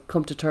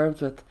come to terms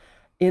with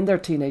in their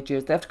teenage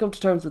years? They have to come to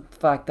terms with the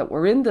fact that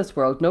we're in this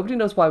world. Nobody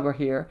knows why we're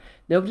here.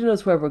 Nobody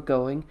knows where we're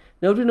going.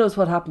 Nobody knows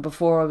what happened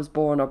before I was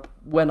born or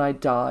when I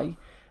die.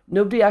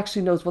 Nobody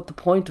actually knows what the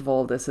point of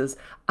all this is.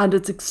 And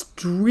it's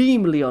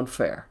extremely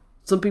unfair.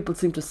 Some people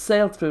seem to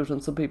sail through it,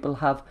 and some people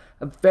have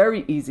a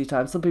very easy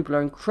time. Some people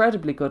are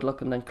incredibly good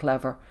looking and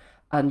clever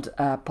and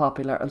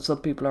popular, and some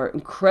people are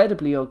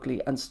incredibly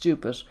ugly and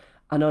stupid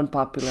and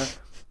unpopular.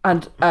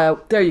 And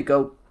there you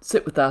go,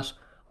 sit with that,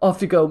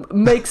 off you go,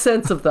 make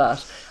sense of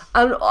that.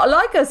 And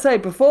like I say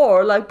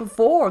before,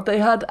 they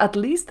had, at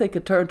least they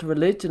could turn to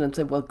religion and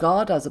say, well,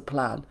 God has a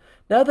plan.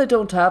 Now they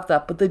don't have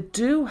that, but they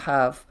do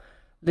have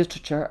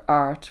literature,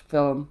 art,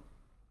 film.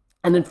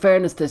 And in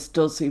fairness, this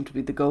does seem to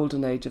be the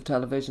golden age of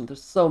television.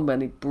 There's so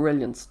many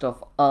brilliant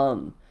stuff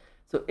on.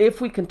 So if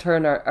we can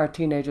turn our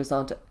teenagers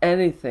onto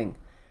anything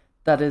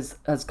that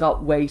has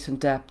got weight and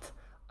depth,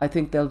 I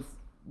think they'll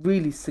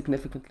really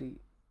significantly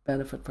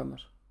benefit from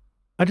it.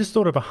 I just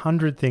thought of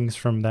 100 things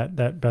from that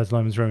Baz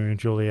Luhrmann's Romeo and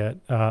Juliet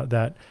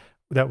that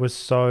was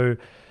so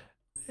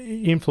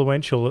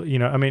influential.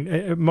 I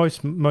mean,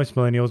 most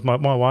millennials.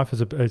 My wife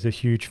is a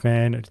huge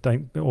fan. I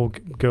think all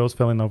girls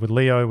fell in love with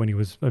Leo when he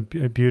was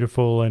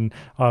beautiful, and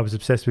I was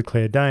obsessed with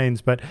Claire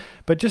Danes. But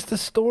just the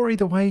story,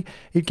 the way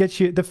it gets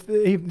you,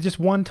 just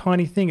one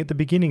tiny thing at the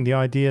beginning, the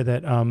idea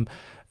that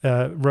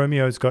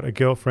Romeo's got a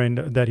girlfriend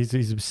that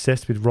he's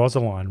obsessed with,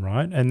 Rosaline,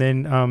 right? And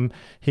then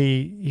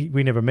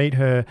we never meet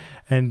her,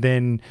 and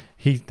then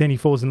he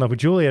falls in love with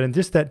Juliet, and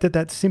just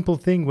that simple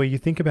thing where you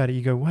think about it,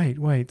 you go,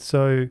 wait,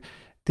 so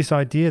this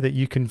idea that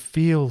you can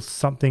feel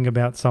something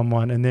about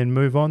someone and then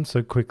move on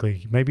so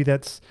quickly, maybe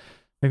that's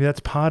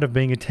part of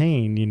being a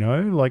teen,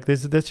 like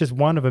that's just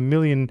one of a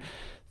million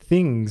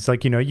things.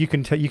 Like, you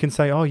can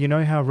say,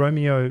 oh, how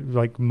Romeo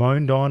like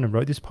moaned on and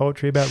wrote this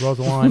poetry about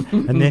Rosaline,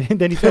 and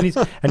then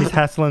he's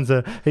hassling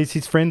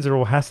his friends are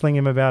all hassling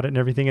him about it and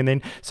everything, and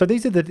then so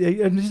there's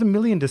a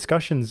million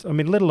discussions. I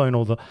mean, let alone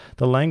all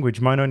the language.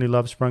 Mine only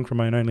love sprung from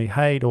mine only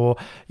hate, or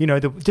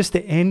just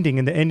the ending,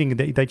 and the ending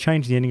they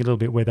changed the ending a little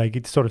bit where they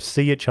get to sort of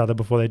see each other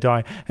before they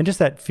die, and just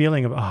that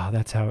feeling of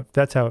that's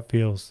how it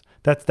feels.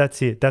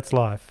 That's it. That's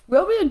life.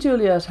 Romeo and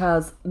Juliet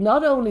has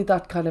not only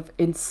that kind of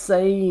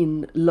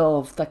insane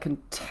love that can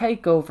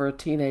take over a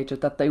teenager,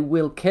 that they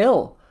will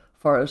kill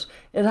for it.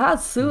 It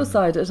has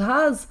suicide. It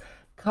has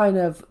kind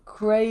of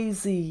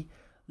crazy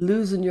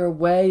losing your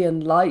way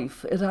in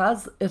life. It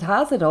has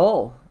it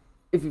all,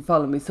 if you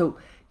follow me. So,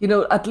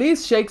 at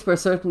least Shakespeare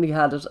certainly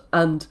had it,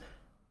 and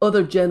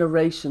other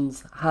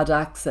generations had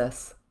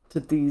access to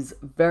these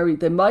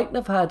they mightn't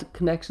have had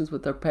connections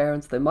with their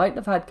parents. They mightn't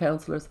have had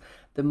counsellors.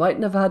 They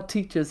mightn't have had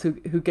teachers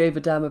who gave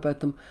a damn about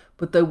them,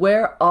 but they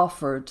were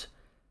offered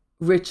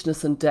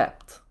richness and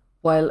depth,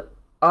 while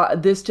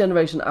this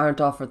generation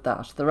aren't offered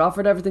that. They're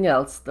offered everything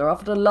else. They're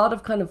offered a lot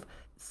of kind of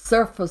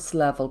surface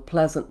level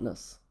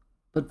pleasantness,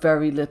 but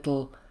very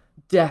little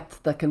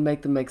depth that can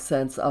make them make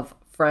sense of,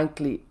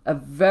 frankly, a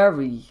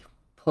very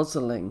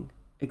puzzling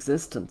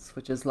existence,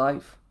 which is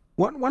life.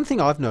 One thing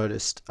I've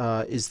noticed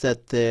is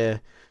that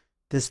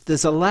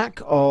there's a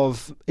lack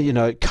of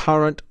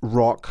current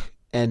rock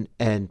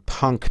and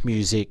punk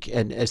music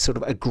and a sort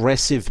of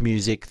aggressive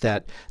music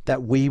that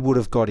we would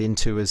have got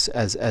into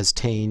as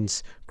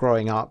teens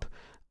growing up,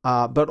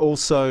 but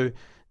also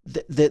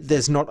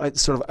there's not a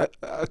sort of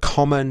a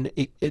common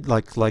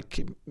like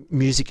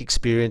music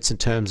experience in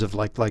terms of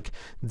like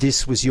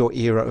this was your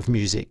era of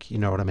music, you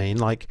know what I mean?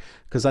 Like,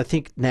 because I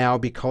think now,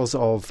 because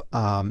of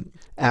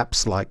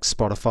apps like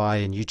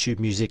Spotify and YouTube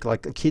Music,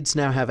 like the kids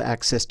now have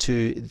access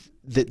to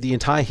the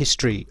entire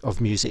history of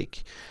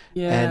music.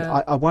 Yeah.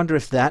 And I wonder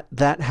if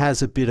that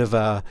has a bit of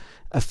a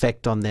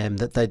effect on them,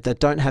 that they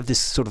don't have this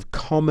sort of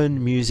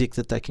common music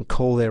that they can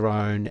call their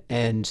own.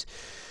 And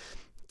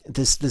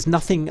there's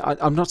nothing.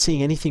 I'm not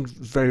seeing anything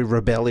very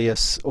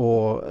rebellious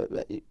or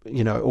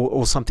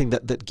or something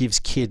that gives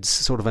kids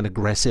sort of an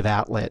aggressive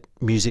outlet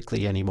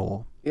musically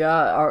anymore.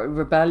 Yeah, or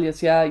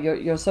rebellious. Yeah,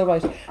 you're so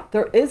right.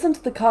 There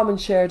isn't the common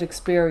shared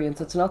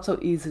experience. It's not so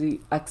easily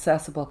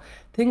accessible.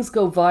 Things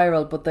go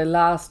viral, but they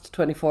last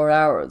 24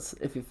 hours,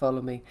 if you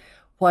follow me.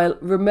 While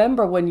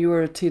remember when you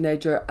were a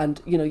teenager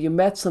and you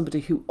met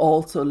somebody who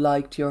also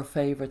liked your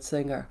favorite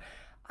singer,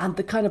 and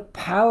the kind of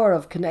power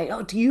of connect.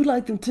 Oh, do you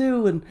like them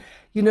too? And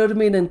you know what I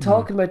mean? And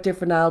talking about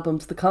different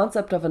albums, the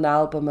concept of an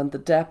album and the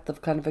depth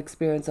of kind of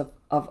experience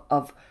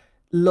of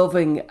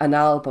loving an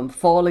album,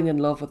 falling in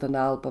love with an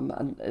album.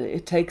 And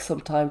it takes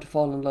some time to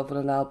fall in love with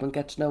an album,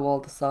 get to know all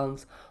the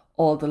songs,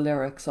 all the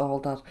lyrics, all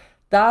that.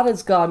 That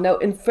is gone. Now,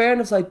 in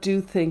fairness, I do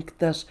think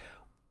that,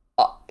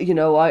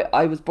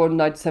 I was born in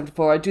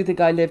 1974. I do think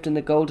I lived in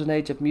the golden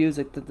age of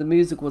music, that the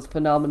music was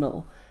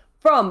phenomenal.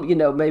 From,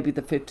 maybe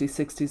the 50s,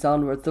 60s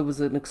onwards, there was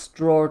an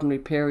extraordinary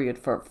period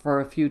for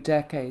a few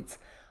decades.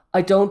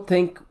 I don't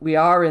think we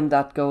are in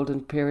that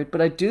golden period, but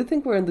I do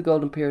think we're in the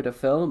golden period of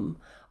film.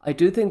 I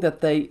do think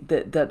that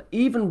that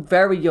even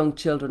very young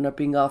children are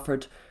being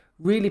offered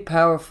really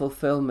powerful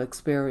film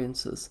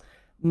experiences.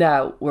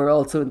 Now, we're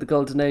also in the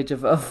golden age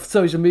of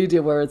social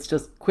media where it's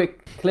just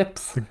quick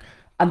clips.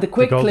 And the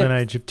golden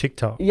age of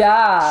TikTok.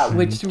 Yeah,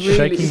 which really...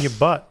 Shaking your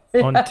butt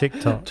on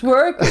TikTok.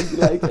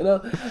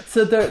 Twerking,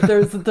 So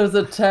there's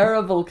a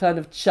terrible kind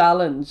of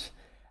challenge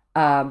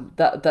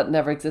that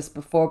never existed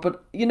before.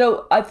 But,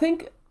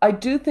 I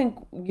do think,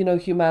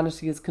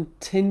 humanity has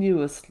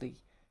continuously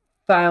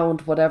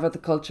found whatever the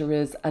culture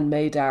is and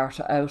made art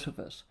out of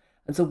it.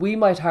 And so we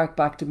might hark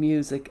back to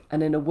music.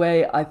 And in a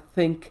way, I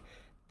think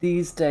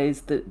these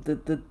days,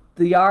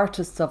 the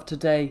artists of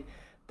today,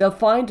 they'll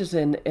find it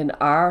in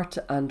art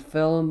and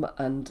film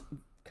and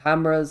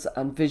cameras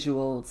and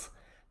visuals,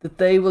 that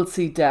they will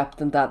see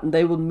depth in that and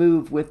they will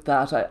move with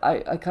that.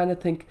 I kind of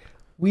think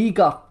we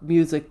got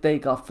music, they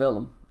got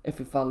film, if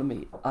you follow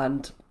me.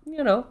 And,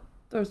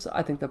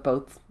 I think they're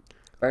both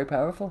very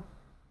powerful.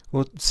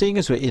 Well, seeing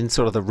as we're in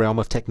sort of the realm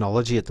of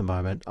technology at the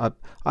moment,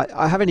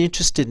 I have an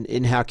interest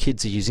in how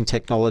kids are using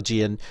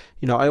technology. And,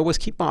 I always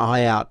keep my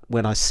eye out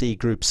when I see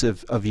groups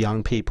of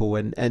young people.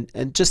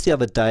 And just the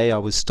other day I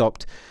was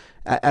stopped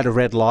at a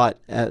red light.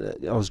 I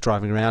was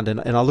driving around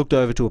and I looked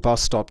over to a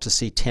bus stop to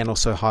see 10 or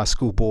so high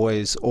school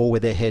boys, all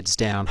with their heads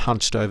down,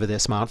 hunched over their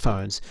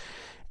smartphones.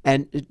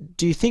 And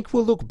do you think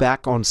we'll look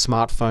back on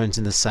smartphones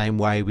in the same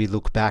way we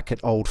look back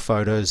at old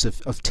photos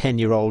of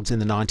 10-year-olds in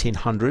the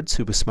 1900s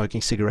who were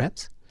smoking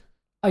cigarettes?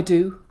 I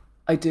do.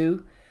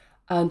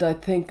 And I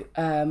think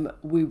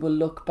we will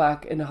look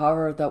back in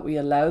horror that we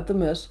allowed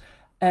them it.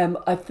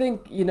 I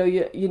think,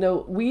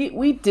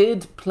 we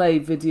did play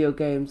video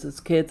games as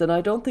kids, and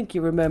I don't think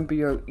you remember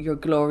your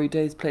glory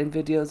days playing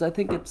videos. I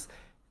think it's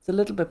a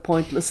little bit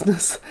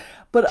pointlessness.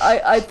 But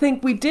I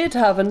think we did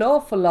have an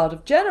awful lot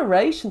of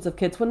generations of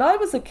kids. When I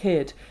was a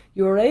kid,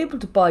 you were able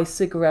to buy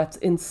cigarettes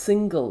in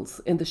singles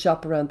in the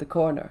shop around the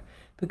corner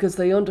because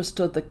they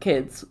understood that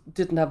kids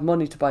didn't have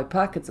money to buy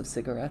packets of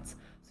cigarettes.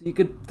 So you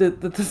could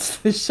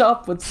the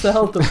shop would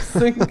sell them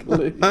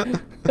singly.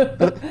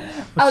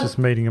 It's just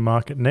meeting a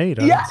market need.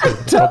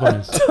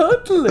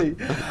 Totally.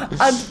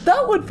 And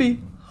that would be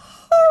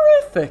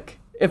horrific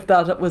if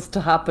that was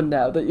to happen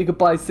now, that you could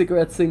buy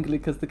cigarettes singly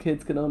because the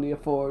kids can only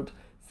afford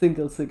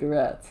single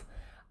cigarettes.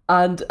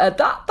 And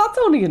that's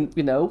only in,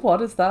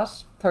 what is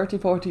that, 30,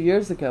 40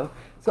 years ago.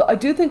 So I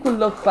do think we'll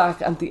look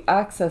back and the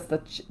access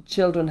that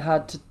children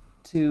had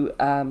to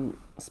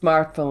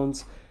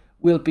smartphones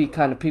will be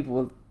kind of, people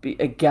will be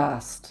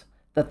aghast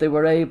that they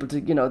were able to,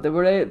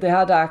 they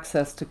had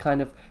access to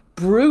kind of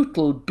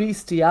brutal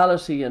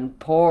bestiality and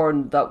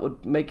porn that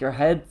would make your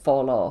head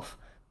fall off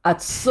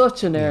at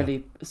such an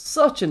early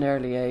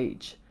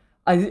age.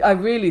 I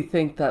really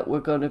think that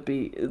we're going to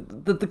be,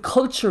 that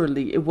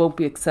culturally it won't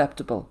be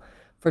acceptable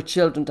for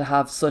children to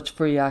have such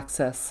free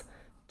access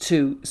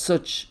to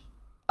such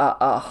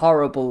a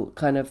horrible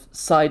kind of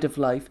side of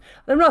life.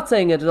 And I'm not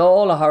saying it at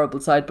all a horrible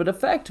side, but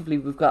effectively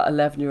we've got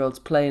 11-year-olds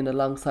playing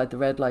alongside the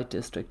red light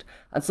district,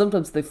 and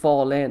sometimes they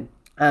fall in,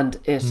 and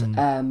they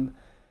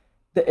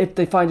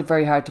find it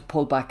very hard to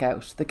pull back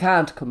out. They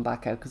can't come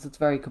back out because it's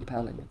very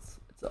compelling. It's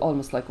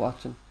almost like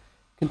watching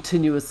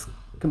continuous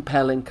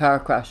compelling car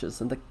crashes,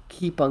 and they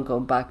keep on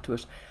going back to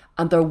it,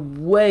 and they're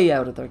way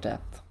out of their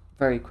depth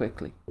very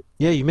quickly.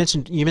 Yeah, you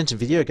mentioned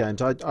video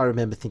games. I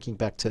remember thinking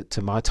back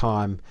to my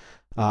time,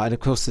 and of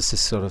course this is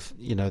sort of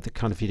the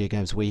kind of video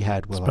games we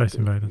had were Space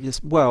Invaders.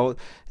 Yes, well,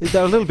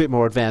 they're a little bit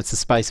more advanced than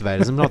Space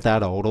Invaders. I'm not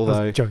that old,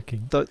 although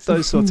joking.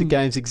 Those sorts of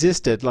games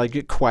existed,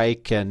 like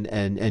Quake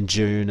and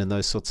Dune and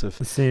those sorts of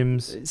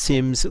Sims,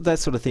 that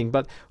sort of thing.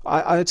 But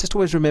I just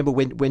always remember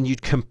when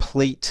you'd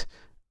complete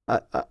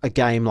a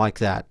game like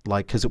that,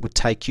 because it would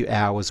take you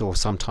hours or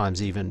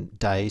sometimes even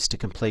days to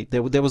complete.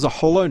 There was a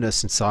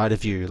hollowness inside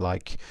of you,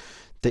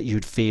 that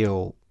you'd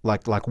feel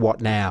like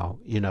what now,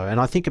 and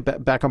I think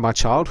back on my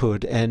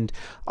childhood, and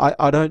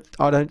I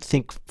don't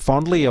think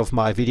fondly of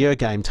my video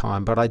game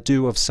time, but I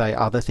do of, say,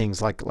 other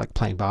things like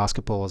playing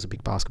basketball. I was a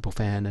big basketball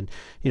fan, and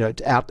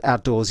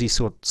outdoorsy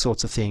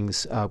sorts of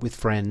things with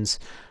friends.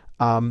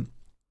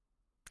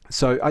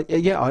 So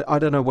I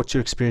don't know what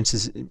your experience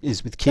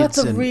is with kids.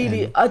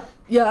 That's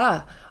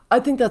I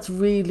think that's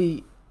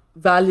really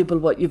valuable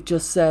what you've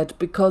just said,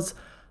 because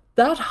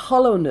that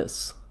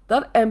hollowness,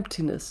 that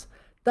emptiness,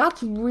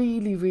 that's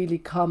really, really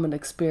common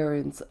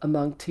experience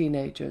among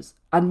teenagers,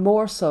 and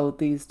more so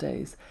these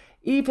days.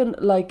 Even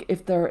like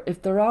if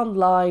they're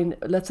online,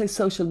 let's say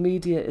social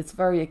media, it's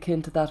very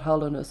akin to that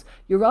hollowness.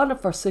 You're on it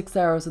for 6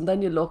 hours and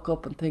then you look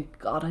up and think,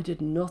 God, I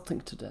did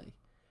nothing today.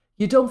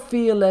 You don't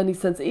feel any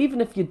sense, even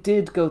if you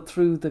did go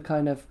through the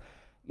kind of,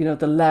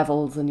 the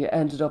levels and you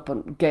ended up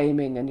on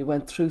gaming and you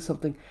went through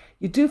something,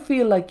 you do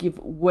feel like you've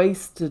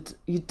wasted,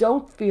 you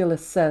don't feel a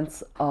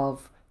sense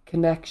of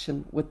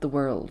connection with the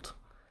world.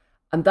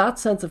 And that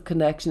sense of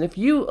connection,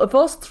 if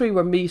us three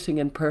were meeting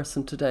in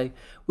person today,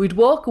 we'd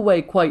walk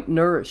away quite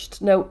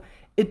nourished. Now,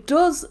 it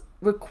does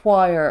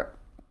require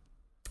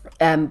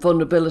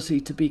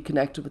vulnerability to be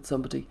connected with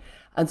somebody.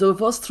 And so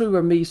if us three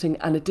were meeting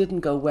and it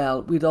didn't go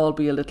well, we'd all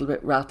be a little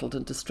bit rattled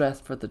and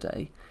distressed for the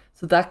day.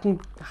 So that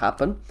can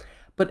happen.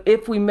 But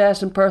if we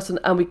met in person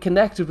and we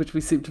connected, which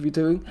we seem to be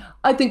doing,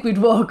 I think we'd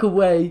walk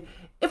away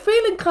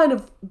feeling kind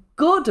of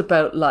good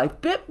about life, a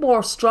bit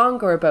more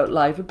stronger about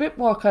life, a bit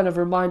more kind of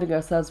reminding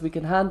ourselves we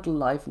can handle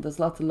life and there's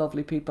lots of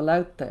lovely people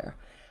out there.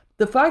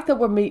 The fact that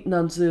we're meeting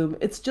on Zoom,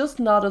 it's just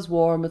not as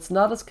warm, it's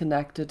not as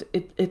connected,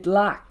 it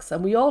lacks.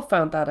 And we all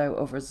found that out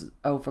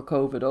over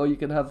COVID. Oh, you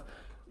can have,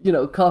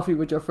 coffee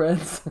with your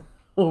friends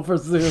over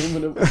Zoom,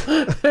 and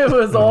it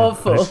was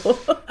awful.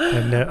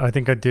 And I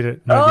think I did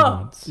it maybe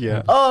once.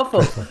 Yeah.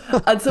 Awful.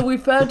 And so we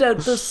found out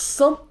there's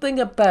something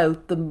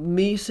about the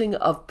meeting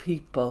of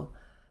people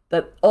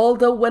that,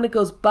 although when it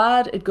goes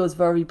bad, it goes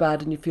very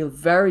bad and you feel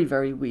very,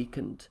 very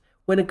weakened.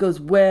 When it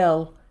goes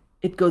well,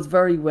 it goes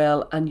very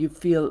well and you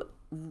feel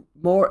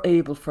more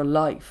able for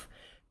life.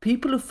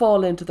 People who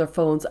fall into their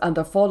phones, and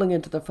they're falling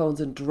into their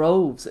phones in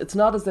droves. It's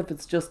not as if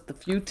it's just the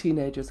few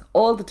teenagers.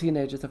 All the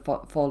teenagers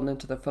are falling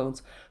into their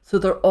phones. So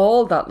they're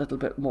all that little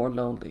bit more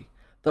lonely.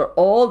 They're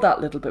all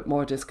that little bit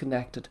more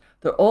disconnected.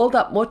 They're all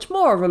that much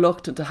more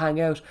reluctant to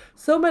hang out.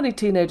 So many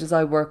teenagers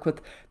I work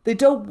with, they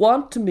don't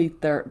want to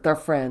meet their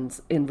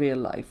friends in real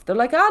life. They're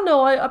like,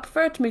 no, I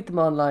prefer to meet them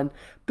online,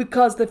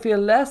 because they feel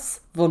less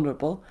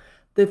vulnerable.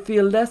 They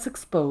feel less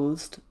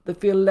exposed. They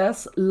feel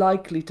less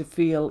likely to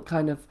feel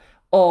kind of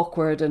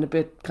awkward and a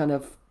bit kind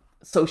of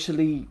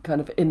socially kind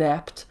of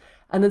inept.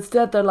 And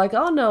instead they're like,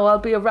 no, I'll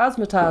be a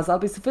razzmatazz, I'll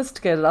be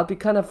sophisticated, I'll be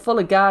kind of full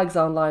of gags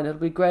online, it'll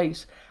be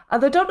great.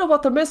 And they don't know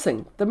what they're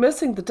missing. They're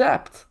missing the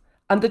depth.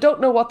 And they don't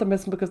know what they're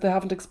missing because they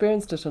haven't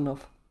experienced it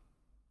enough.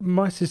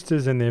 My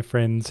sisters and their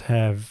friends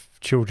have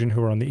children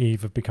who are on the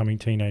eve of becoming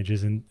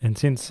teenagers. And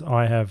since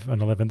I have an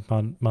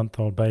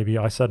 11-month-old baby,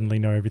 I suddenly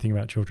know everything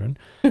about children.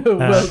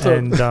 Well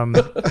done.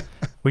 And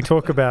we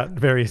talk about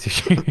various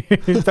issues.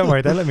 Don't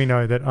worry, they let me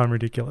know that I'm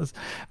ridiculous.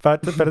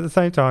 But at the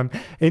same time,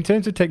 in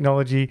terms of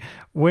technology,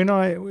 when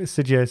I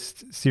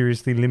suggest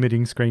seriously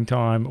limiting screen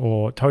time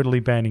or totally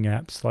banning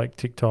apps like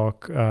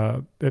TikTok,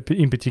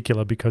 in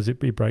particular because it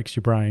breaks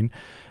your brain,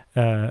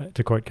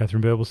 to quote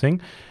Catherine Berbelsing,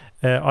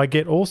 I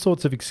get all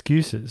sorts of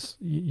excuses.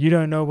 You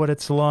don't know what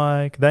it's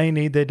like. They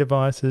need their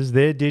devices.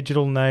 They're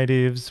digital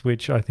natives,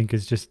 which I think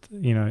is just,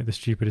 the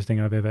stupidest thing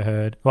I've ever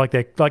heard. Like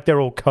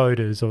they're all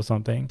coders or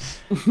something.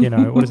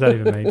 What does that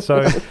even mean?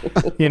 So,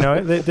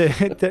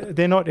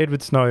 they're not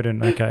Edward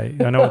Snowden. Okay,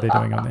 I know what they're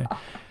doing on there.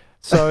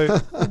 So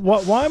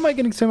why am I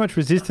getting so much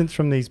resistance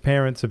from these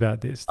parents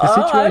about this?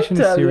 The situation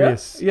is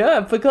serious.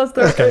 Yeah, because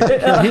they're...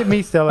 Okay, hit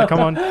me, Stella.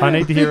 Come on. I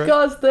need to hear it.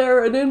 Because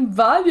they're an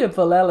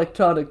invaluable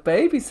electronic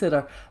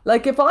babysitter.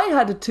 Like if I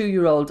had a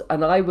 2-year-old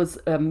and I was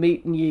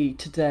meeting ye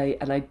today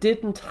and I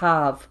didn't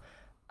have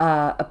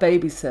a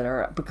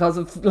babysitter because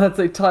of, let's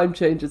say, time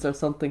changes or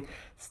something,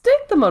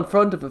 stick them in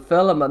front of a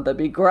film and they'd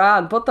be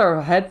grand, put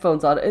their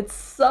headphones on. It's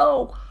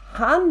so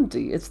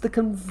handy. It's the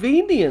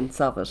convenience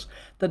of it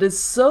that is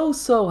so,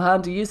 so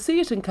handy. You see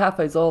it in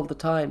cafes all the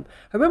time.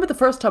 I remember the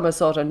first time I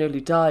saw it, I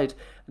nearly died.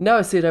 Now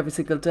I see it every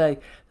single day.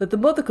 That the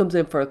mother comes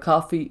in for a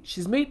coffee,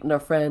 she's meeting her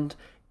friend,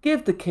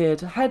 give the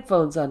kid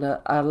headphones and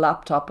a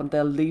laptop and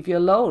they'll leave you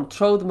alone.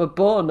 Throw them a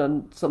bun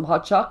and some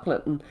hot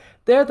chocolate and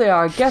there they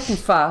are, getting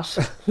fat,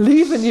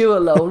 leaving you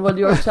alone while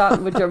you're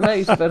chatting with your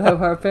mate about how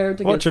hard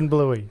parenting is. Watching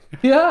Bluey.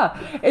 Yeah,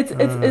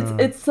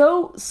 it's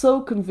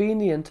so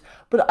convenient.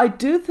 But I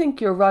do think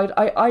you're right.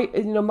 I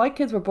my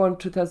kids were born in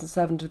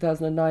 2007,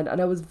 2009,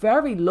 and I was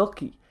very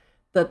lucky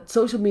that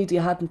social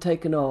media hadn't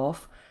taken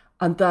off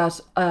and that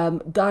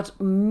that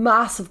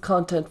massive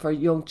content for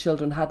young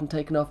children hadn't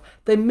taken off.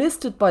 They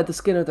missed it by the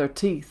skin of their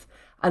teeth.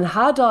 And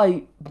had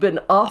I been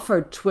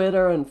offered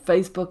Twitter and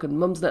Facebook and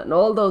Mumsnet and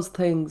all those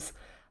things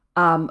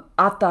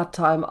at that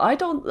time, I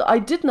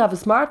didn't have a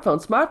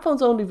smartphone.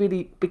 Smartphones only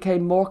really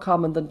became more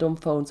common than dumb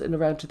phones in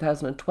around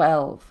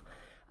 2012.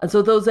 And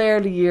so those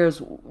early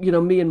years,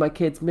 me and my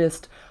kids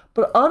missed.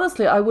 But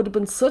honestly, I would have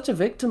been such a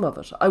victim of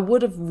it. I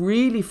would have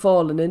really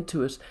fallen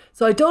into it.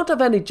 So I don't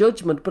have any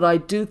judgment, but I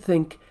do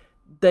think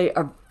they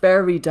are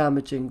very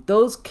damaging.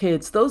 Those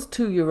kids, those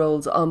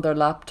 2-year-olds on their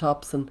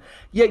laptops, and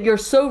yet you're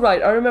so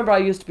right. I remember I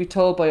used to be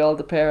told by all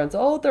the parents,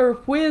 oh, they're a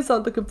whiz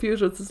on the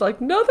computers. It's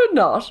like, no, they're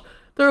not.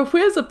 They're a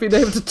whiz at being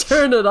able to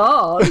turn it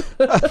on.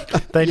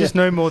 They just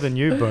know more than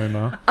you,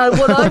 Boomer. And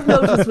what I've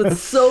noticed with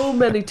so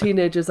many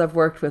teenagers I've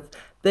worked with,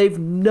 they've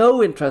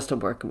no interest in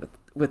working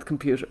with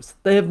computers.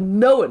 They have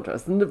no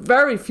interest, and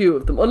very few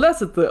of them,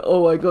 unless it's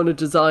I'm going to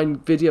design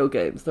video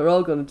games. They're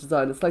all going to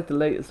design. It's like the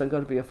latest, I'm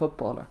going to be a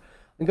footballer.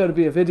 I'm going to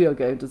be a video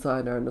game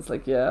designer, and it's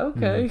like, yeah,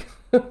 okay.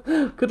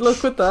 Good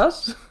luck with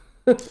that.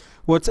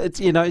 Well,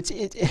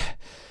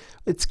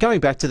 it's going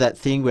back to that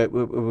thing where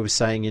we were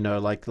saying,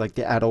 like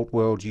the adult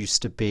world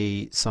used to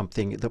be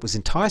something that was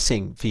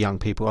enticing for young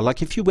people. Or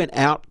like if you went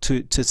out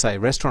to say a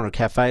restaurant or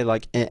cafe,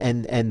 like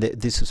and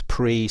this was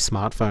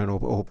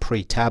pre-smartphone or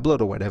pre-tablet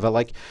or whatever,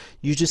 like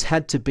you just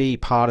had to be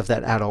part of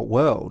that adult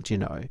world,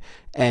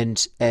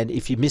 and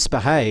if you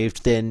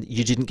misbehaved, then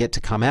you didn't get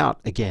to come out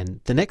again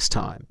the next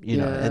time,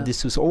 and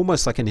this was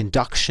almost like an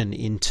induction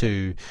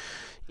into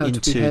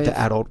the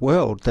adult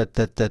world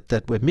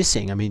that we're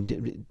missing. I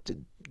mean,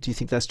 do you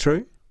think that's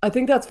true? I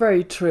think that's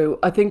very true.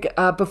 I think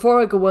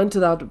before I go into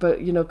that, but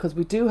because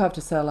we do have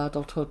to sell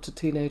adulthood to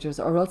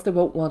teenagers, or else they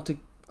won't want to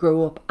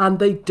grow up, and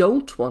they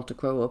don't want to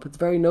grow up. It's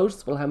very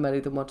noticeable how many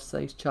of them want to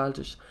stay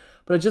childish.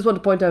 But I just want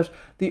to point out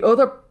the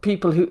other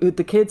people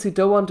the kids who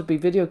don't want to be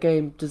video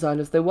game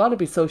designers, they want to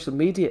be social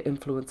media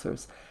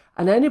influencers.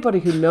 And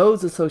anybody who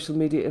knows a social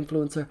media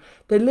influencer,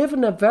 they live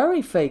in a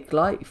very fake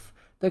life.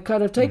 They're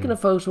kind of taking a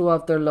photo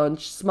of their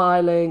lunch,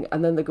 smiling,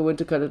 and then they go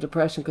into kind of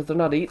depression because they're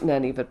not eating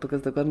any of it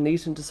because they've got an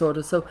eating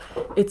disorder. So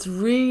it's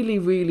really,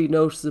 really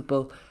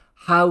noticeable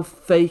how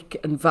fake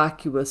and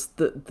vacuous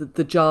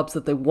the jobs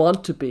that they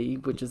want to be,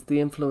 which is the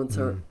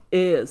influencer,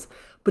 is.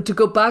 But to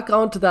go back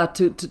onto that,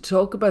 to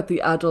talk about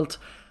the adult,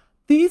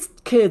 these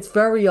kids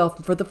very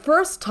often, for the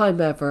first time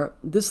ever,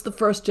 this is the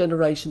first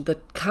generation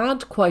that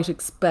can't quite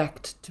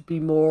expect to be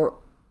more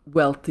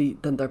wealthy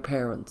than their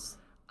parents.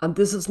 And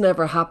this has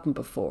never happened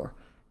before.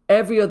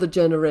 Every other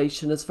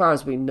generation, as far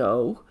as we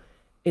know,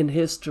 in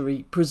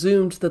history,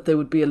 presumed that they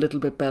would be a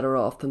little bit better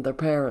off than their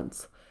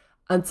parents.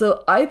 And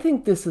so I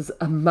think this is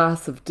a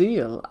massive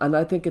deal. And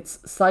I think it's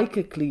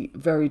psychically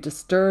very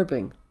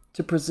disturbing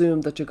to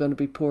presume that you're going to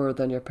be poorer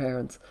than your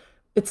parents.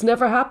 It's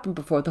never happened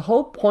before. The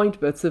whole point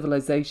about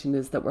civilization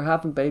is that we're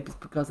having babies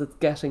because it's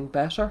getting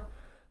better.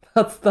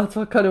 That's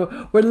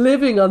what we're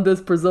living on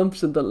this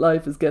presumption that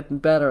life is getting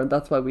better. And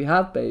that's why we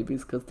have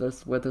babies,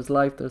 because where there's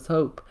life, there's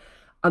hope.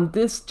 And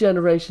this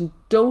generation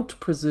don't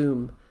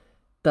presume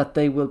that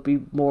they will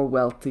be more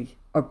wealthy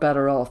or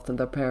better off than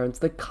their parents.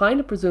 They kind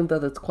of presume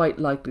that it's quite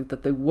likely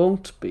that they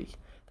won't be,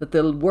 that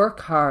they'll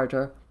work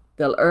harder,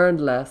 they'll earn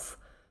less,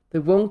 they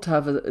won't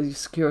have a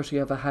security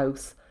of a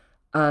house,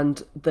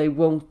 and they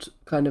won't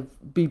kind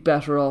of be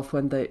better off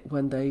when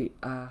they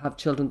have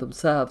children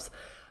themselves.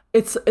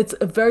 It's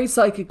a very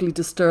psychically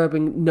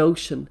disturbing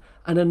notion,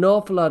 and an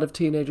awful lot of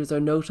teenagers are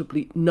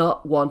notably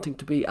not wanting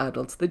to be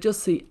adults. They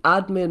just see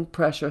admin,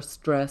 pressure,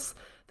 stress.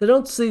 They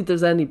don't see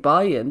there's any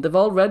buy-in. They've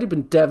already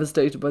been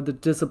devastated by the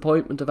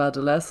disappointment of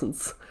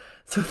adolescence.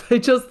 So they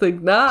just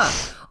think,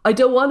 I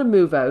don't want to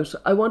move out.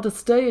 I want to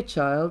stay a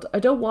child. I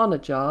don't want a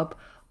job.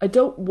 I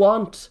don't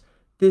want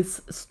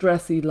this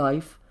stressy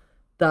life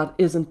that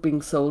isn't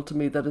being sold to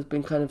me, that has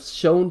been kind of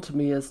shown to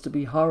me as to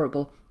be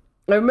horrible.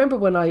 I remember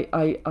when I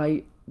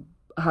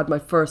had my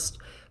first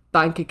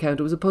bank account.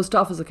 It was a post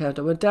office account.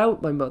 I went down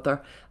with my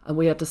mother and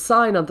we had to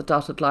sign on the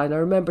dotted line. I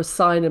remember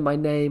signing my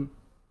name.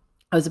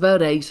 I was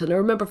about 8 and I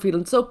remember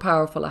feeling so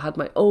powerful. I had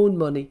my own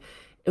money.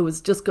 It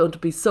was just going to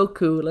be so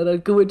cool. And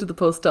I'd go into the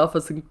post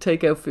office and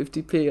take out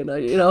 50p, and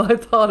I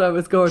thought I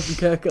was Gordon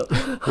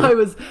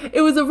Gekko.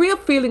 It was a real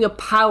feeling of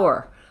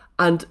power,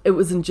 and it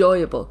was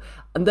enjoyable.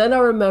 And then I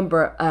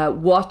remember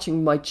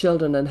watching my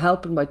children and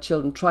helping my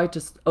children try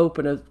to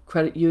open a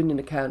credit union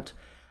account.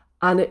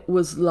 And it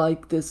was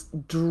like this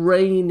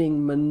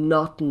draining,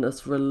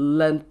 monotonous,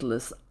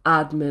 relentless,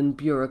 admin,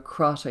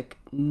 bureaucratic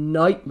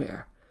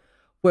nightmare,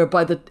 where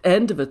by the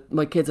end of it,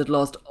 my kids had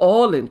lost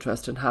all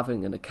interest in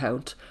having an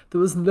account. There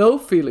was no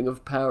feeling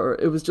of power.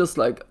 It was just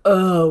like,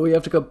 we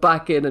have to go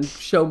back in and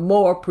show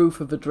more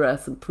proof of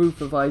address and proof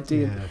of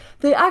ID. Yeah.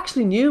 They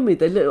actually knew me.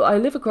 I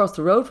live across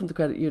the road from the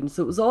credit union,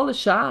 so it was all a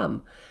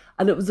sham.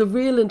 And it was a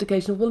real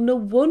indication of, well, no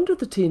wonder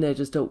the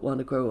teenagers don't want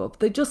to grow up.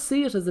 They just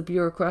see it as a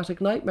bureaucratic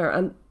nightmare.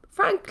 And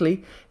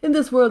frankly, in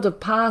this world of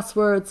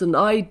passwords and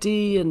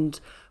ID and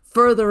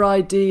further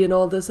ID and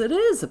all this, it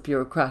is a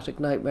bureaucratic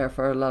nightmare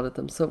for a lot of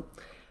them. So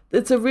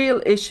it's a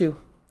real issue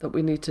that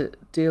we need to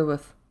deal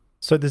with.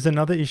 So there's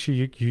another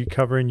issue you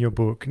cover in your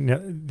book. Now,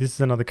 this is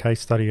another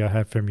case study I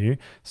have from you.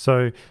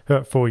 So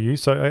for you,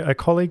 a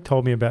colleague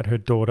told me about her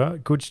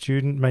daughter, good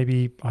student,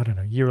 maybe, I don't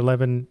know, year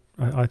 11,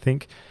 I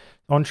think,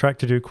 on track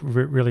to do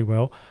really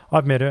well.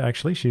 I've met her,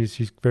 actually.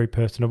 She's very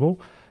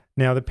personable.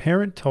 Now, the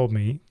parent told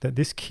me that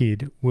this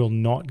kid will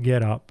not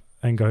get up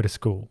and go to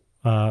school.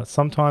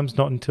 Sometimes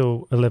not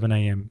until 11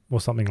 a.m. or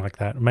something like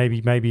that.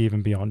 Maybe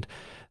even beyond.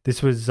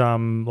 This was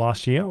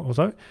last year or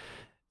so.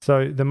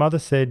 So the mother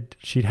said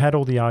she'd had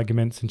all the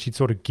arguments and she'd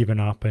sort of given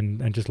up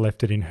and just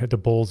left it in the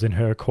balls in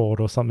her court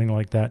or something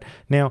like that.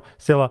 Now,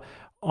 Stella,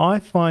 I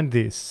find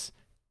this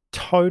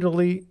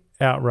totally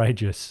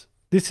outrageous.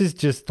 This is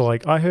just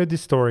like, I heard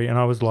this story and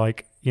I was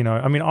like,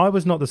 I mean, I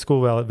was not the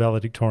school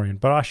valedictorian,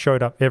 but I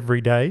showed up every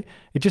day.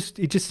 It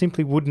just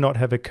simply would not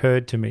have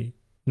occurred to me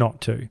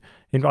not to.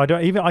 And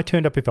I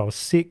turned up if I was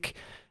sick,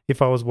 if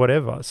I was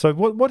whatever. So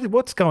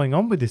what's going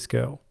on with this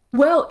girl?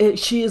 Well,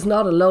 she is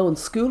not alone.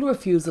 School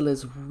refusal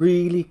is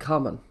really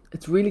common.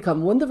 It's really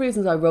common. One of the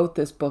reasons I wrote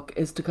this book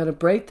is to kind of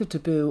break the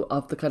taboo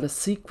of the kind of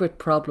secret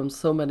problems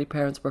so many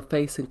parents were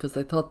facing because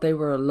they thought they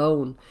were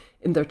alone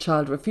in their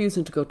child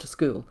refusing to go to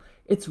school.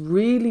 It's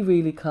really,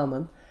 really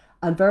common.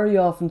 And very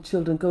often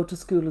children go to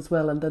school as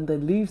well and then they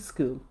leave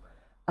school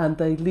and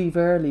they leave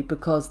early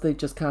because they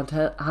just can't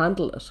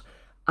handle it.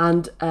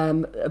 And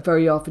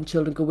very often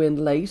children go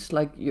in late,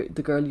 like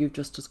the girl you've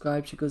just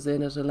described, she goes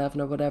in at 11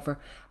 or whatever,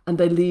 and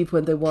they leave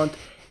when they want.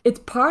 It's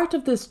part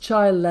of this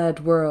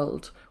child-led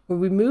world where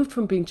we moved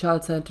from being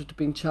child-centred to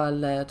being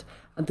child-led.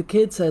 And the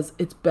kid says,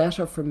 it's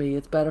better for me,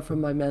 it's better for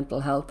my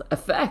mental health,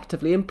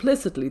 effectively,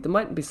 implicitly. They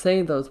mightn't be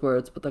saying those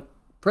words, but they're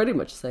pretty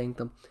much saying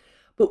them.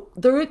 But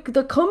there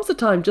comes a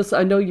time,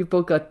 I know you've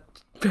both got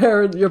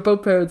parents, you're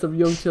both parents of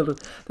young children.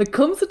 There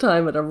comes a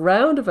time at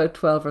around about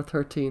 12 or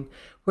 13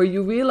 where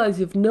you realise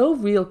you've no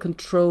real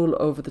control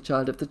over the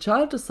child. If the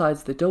child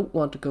decides they don't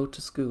want to go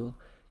to school,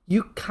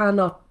 you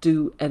cannot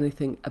do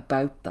anything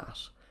about that.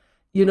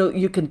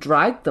 You can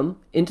drag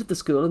them into the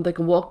school and they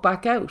can walk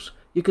back out.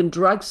 You can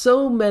drag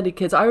so many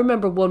kids. I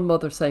remember one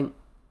mother saying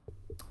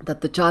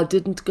that the child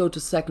didn't go to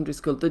secondary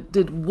school. They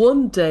did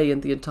one day in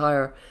the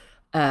entire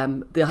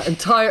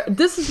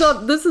this is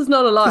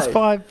not a lie.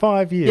 It's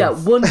 5 years. Yeah,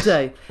 one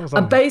day.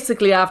 And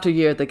basically after a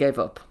year they gave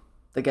up.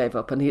 And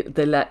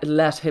they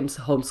let him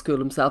homeschool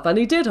himself, and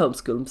he did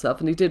homeschool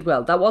himself and he did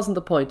well. That wasn't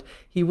the point.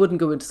 He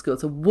wouldn't go into school.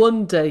 So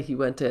one day he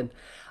went in.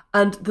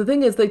 And the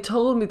thing is, they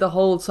told me the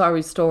whole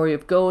sorry story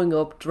of going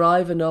up,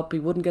 driving up, he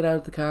wouldn't get out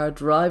of the car,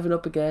 driving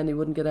up again, he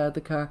wouldn't get out of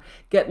the car,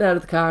 getting out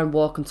of the car and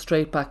walking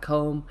straight back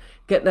home,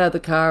 getting out of the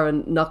car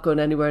and not going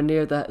anywhere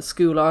near the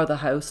school or the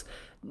house,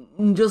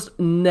 just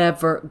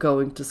never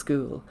going to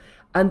school.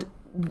 And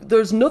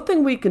there's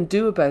nothing we can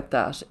do about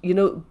that.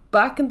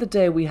 Back in the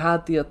day, we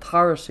had the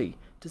authority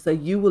to say,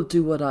 you will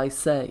do what I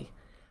say.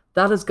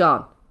 That is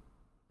gone.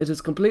 It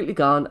is completely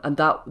gone, and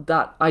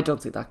that I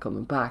don't see that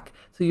coming back.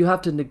 So you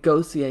have to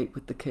negotiate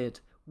with the kid.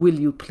 Will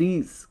you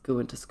please go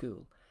into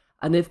school?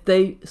 And if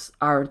they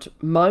aren't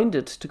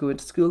minded to go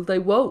into school, they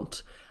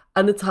won't.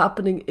 And it's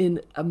happening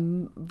in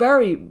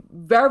very,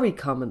 very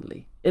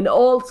commonly in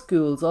all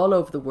schools all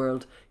over the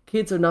world.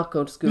 Kids are not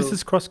going to school. This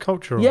is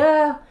cross-cultural.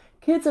 Yeah.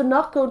 Kids are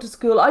not going to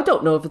school. I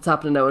don't know if it's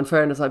happening now. In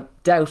fairness, I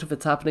doubt if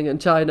it's happening in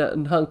China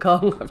and Hong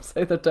Kong. I'd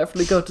say they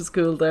definitely go to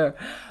school there.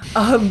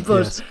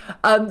 But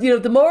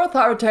the more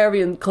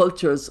authoritarian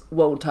cultures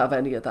won't have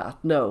any of that,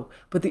 no.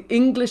 But the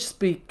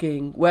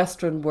English-speaking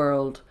Western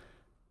world,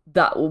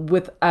 that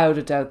without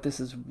a doubt,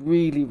 this is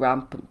really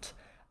rampant.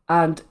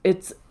 And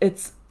it's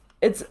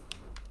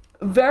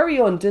very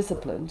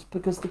undisciplined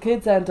because the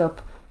kids end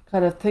up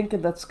kind of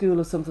thinking that school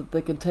is something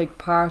they can take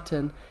part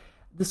in.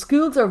 The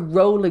schools are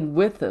rolling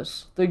with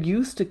it. They're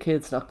used to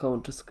kids not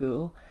going to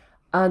school.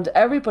 And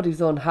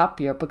everybody's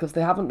unhappier because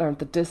they haven't learned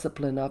the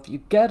discipline of you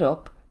get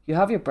up, you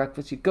have your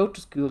breakfast, you go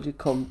to school, you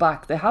come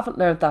back. They haven't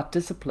learned that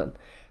discipline.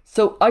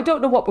 So I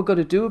don't know what we're going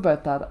to do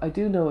about that. I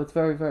do know it's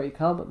very, very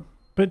common.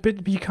 But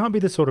you can't be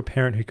the sort of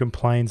parent who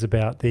complains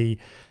about the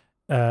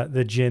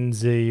Gen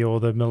Z or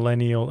the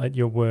millennial at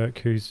your work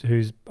who's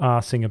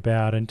arsing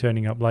about and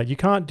turning up late. You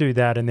can't do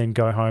that and then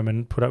go home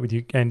and put up with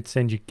you and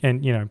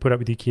put up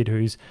with your kid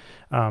who's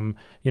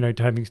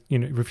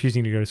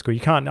refusing to go to school. You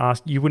can't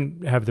ask. You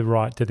wouldn't have the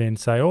right to then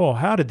say, "Oh,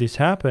 how did this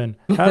happen?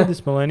 How did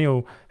this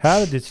millennial?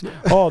 How did this?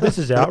 Oh, this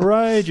is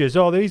outrageous.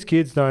 Oh, these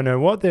kids don't know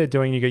what they're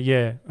doing." You go,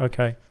 "Yeah,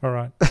 okay, all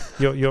right.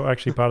 You're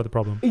actually part of the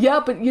problem."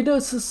 Yeah, but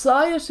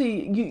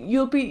society,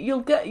 you'll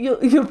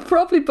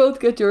probably both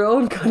get your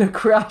own kind of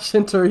crash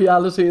into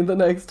reality in the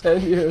next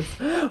 10 years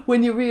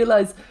when you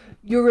realize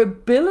your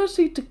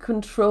ability to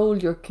control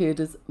your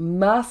kid is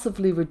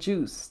massively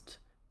reduced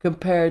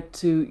compared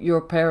to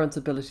your parents'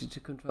 ability to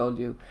control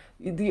you.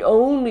 The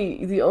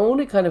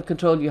only kind of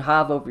control you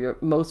have over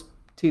most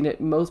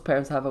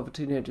parents have over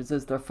teenagers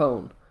is their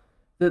phone.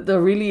 That there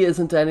really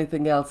isn't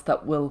anything else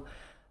that will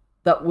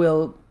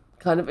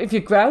kind of, if you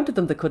grounded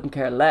them, they couldn't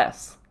care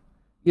less.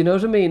 You know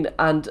what I mean?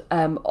 And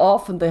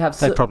often they have...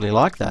 They probably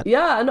like that.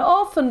 Yeah, and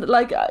often,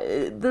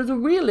 there's a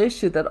real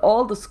issue that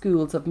all the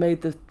schools have made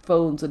the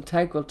phones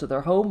integral to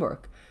their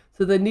homework.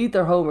 So they need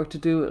their homework to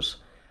do it.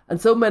 And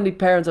so many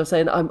parents are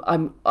saying,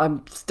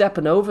 I'm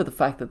stepping over the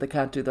fact that they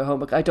can't do their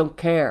homework. I don't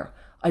care.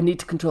 I need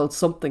to control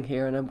something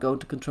here and I'm going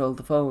to control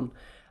the phone.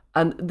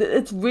 And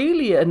it's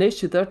really an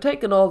issue. They're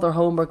taking all their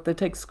homework, they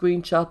take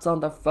screenshots on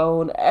their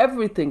phone,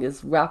 everything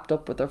is wrapped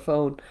up with their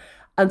phone.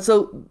 And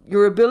so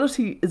your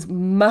ability is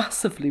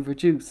massively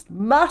reduced,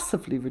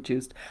 massively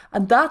reduced.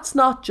 And that's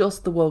not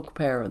just the woke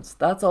parents,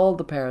 that's all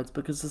the parents,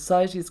 because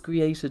society has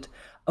created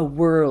a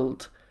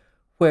world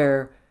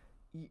where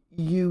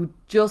you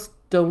just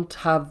don't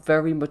have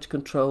very much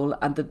control,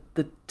 and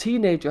the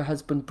teenager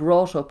has been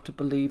brought up to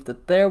believe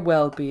that their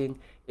well-being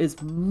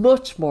is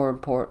much more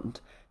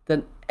important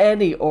than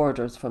any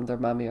orders from their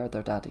mammy or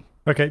their daddy.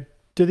 Okay,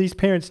 do these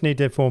parents need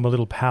to form a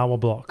little power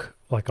block,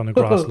 like on a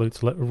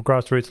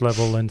grassroots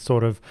level, and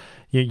sort of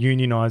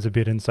unionize a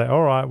bit and say,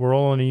 all right, we're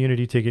all on a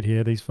unity ticket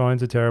here. These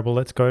phones are terrible.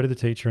 Let's go to the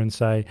teacher and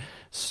say,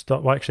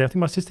 stop. Well, actually, I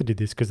think my sister did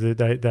this because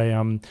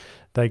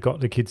they got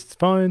the kids'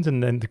 phones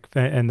and then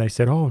and they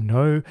said, oh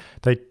no,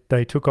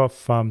 they took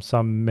off some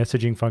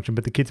messaging function,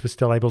 but the kids were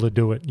still able to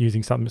do it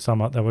using some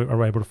they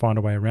were able to find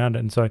a way around it.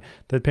 And so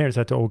the parents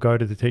had to all go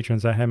to the teacher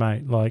and say, hey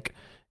mate, like,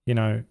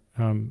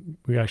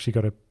 we actually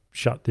got to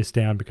shut this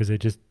down because they're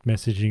just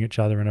messaging each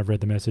other, and I've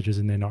read the messages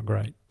and they're not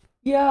great.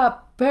 Yeah,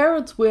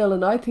 parents will,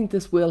 and I think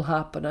this will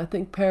happen. I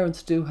think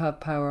parents do have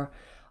power.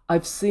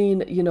 I've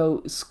seen,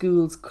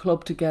 schools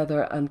club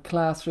together and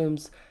classroom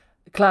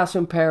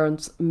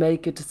parents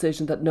make a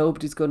decision that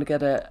nobody's going to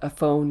get a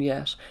phone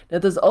yet. Now,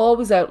 there's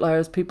always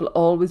outliers. People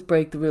always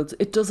break the rules.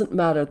 It doesn't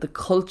matter. The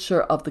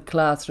culture of the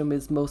classroom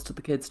is most of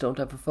the kids don't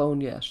have a phone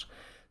yet.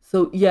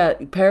 So, yeah,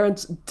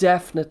 parents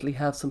definitely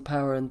have some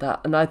power in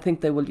that. And I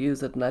think they will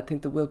use it. And I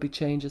think there will be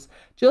changes.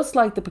 Just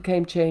like there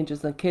became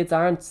changes and kids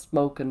aren't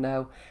smoking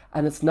now.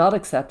 And it's not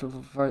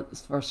acceptable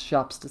for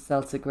shops to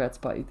sell cigarettes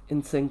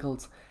in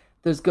singles.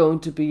 There's going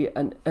to be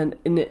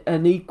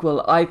an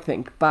equal, I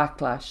think,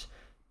 backlash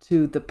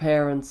to the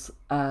parents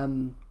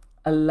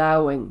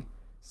allowing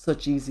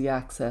such easy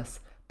access.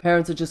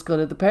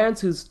 The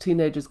parents whose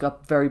teenagers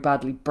got very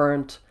badly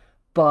burnt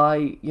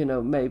by,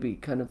 maybe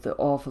kind of the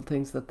awful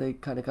things that they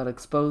kind of got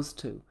exposed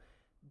to,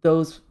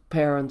 those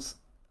parents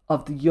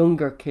of the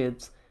younger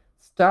kids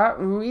start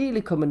really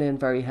coming in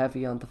very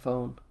heavy on the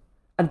phone.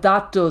 And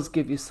that does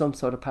give you some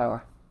sort of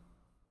power.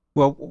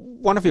 Well,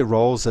 one of your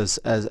roles as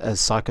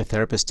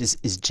psychotherapist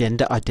is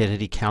gender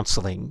identity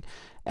counselling.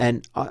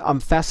 And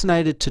I'm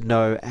fascinated to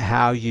know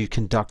how you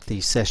conduct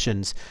these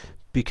sessions,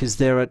 because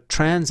there are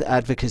trans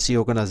advocacy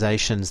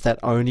organisations that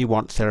only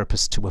want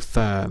therapists to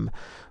affirm.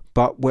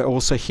 But we're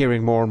also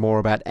hearing more and more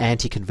about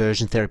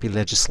anti-conversion therapy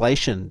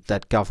legislation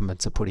that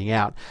governments are putting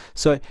out.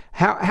 So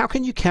how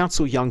can you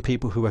counsel young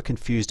people who are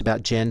confused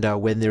about gender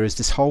when there is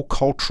this whole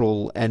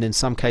cultural and in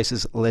some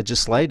cases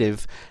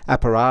legislative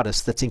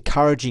apparatus that's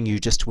encouraging you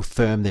just to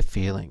affirm their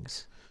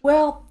feelings?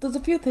 Well, there's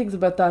a few things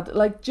about that.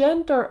 Like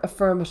gender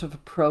affirmative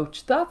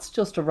approach, that's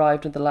just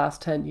arrived in the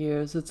last 10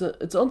 years. It's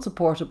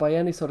unsupported by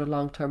any sort of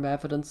long-term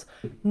evidence.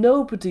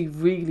 Nobody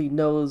really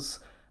knows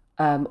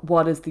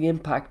what is the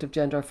impact of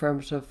gender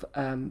affirmative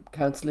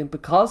counselling,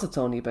 because it's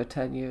only about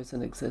 10 years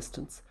in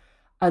existence.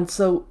 And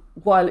so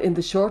while in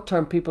the short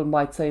term people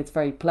might say it's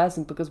very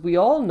pleasant, because we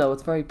all know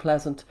it's very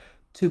pleasant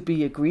to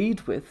be agreed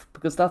with,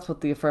 because that's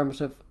what the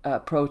affirmative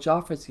approach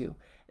offers you,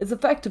 it's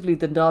effectively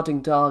the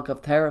nodding dog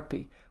of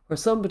therapy, where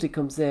somebody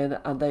comes in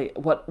and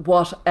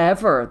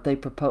whatever they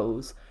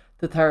propose,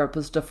 the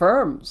therapist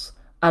affirms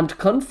and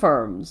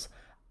confirms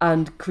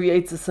and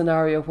creates a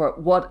scenario where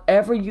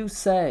whatever you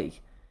say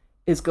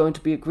is going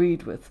to be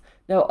agreed with.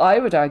 Now, I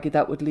would argue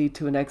that would lead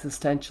to an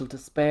existential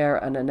despair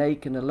and an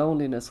ache and a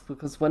loneliness,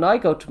 because when I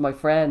go to my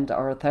friend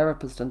or a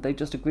therapist and they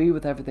just agree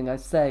with everything I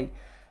say,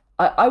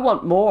 I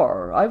want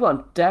more. I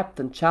want depth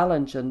and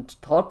challenge and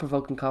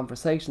thought-provoking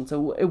conversation.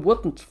 So it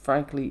wouldn't,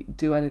 frankly,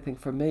 do anything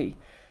for me.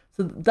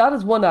 So that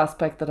is one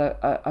aspect that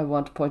I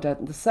want to point out.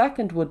 And the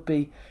second would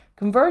be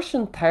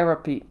conversion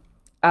therapy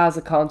as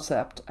a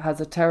concept has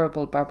a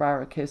terrible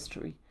barbaric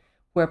history,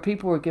 where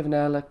people were given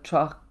electric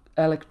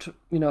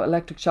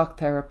shock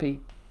therapy.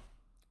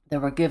 They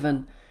were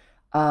given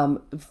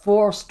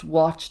forced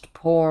watched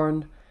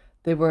porn.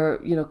 They were,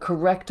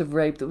 corrective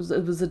rape. It was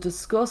a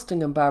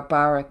disgusting and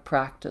barbaric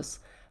practice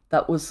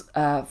that was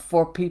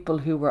for people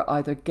who were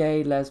either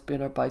gay,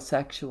 lesbian, or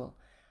bisexual.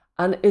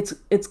 And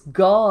it's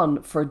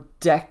gone for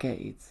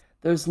decades.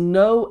 There's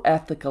no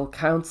ethical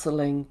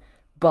counselling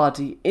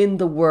body in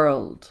the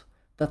world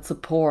that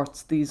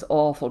supports these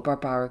awful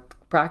barbaric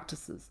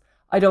practices.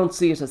 I don't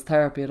see it as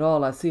therapy at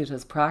all. I see it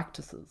as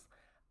practices.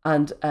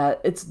 And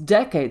it's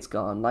decades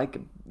gone. Like,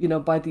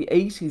 by the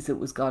 80s it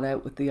was gone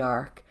out with the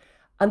arc.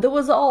 And there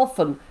was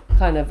often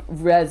kind of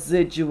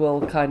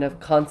residual kind of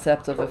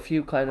concepts of a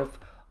few kind of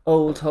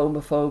old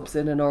homophobes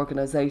in an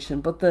organisation.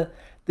 But the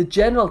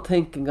general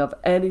thinking of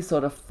any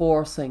sort of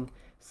forcing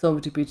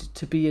somebody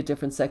to be a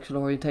different sexual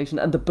orientation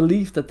and the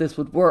belief that this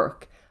would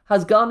work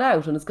has gone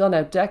out, and it's gone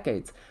out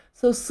decades.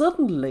 So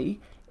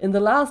suddenly, in the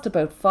last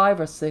about 5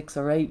 or 6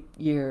 or 8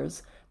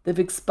 years, they've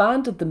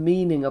expanded the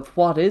meaning of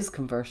what is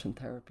conversion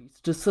therapy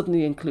to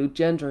suddenly include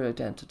gender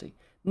identity.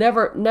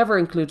 Never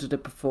included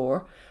it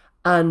before.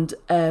 And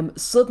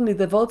suddenly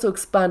they've also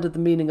expanded the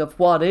meaning of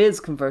what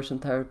is conversion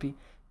therapy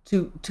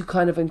to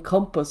kind of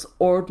encompass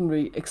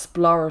ordinary,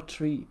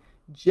 exploratory,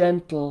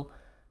 gentle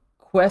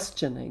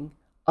questioning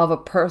of a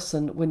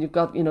person when you've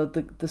got,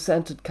 the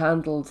scented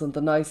candles and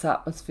the nice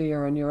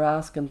atmosphere, and you're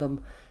asking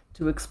them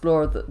to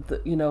explore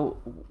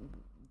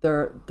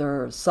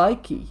their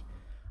psyche,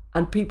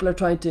 and people are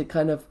trying to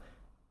kind of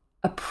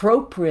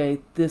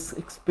appropriate this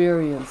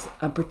experience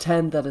and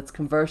pretend that it's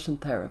conversion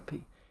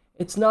therapy.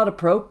 It's not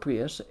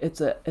appropriate.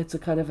 It's a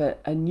kind of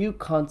a new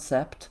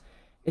concept.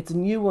 It's a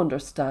new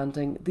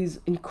understanding. These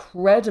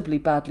incredibly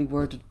badly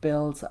worded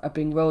bills are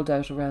being rolled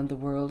out around the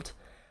world.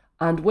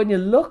 And when you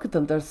look at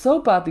them, they're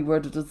so badly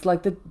worded, it's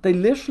like they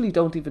literally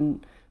don't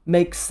even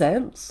make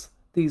sense,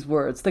 these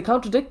words. They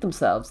contradict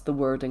themselves, the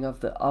wording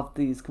of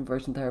these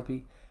conversion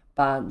therapy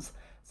bans.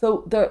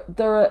 So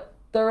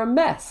they're a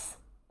mess,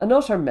 an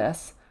utter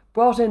mess,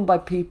 brought in by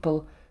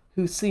people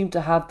who seem to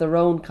have their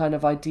own kind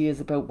of ideas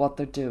about what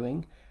they're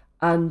doing.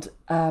 And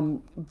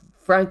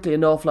frankly,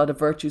 an awful lot of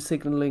virtue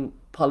signalling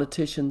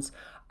politicians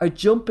are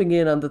jumping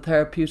in on the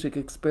therapeutic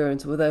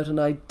experience without an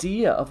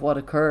idea of what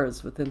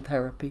occurs within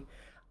therapy.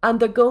 And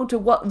they're going to,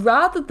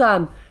 rather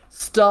than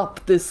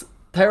stop this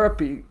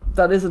therapy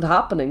that isn't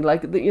happening,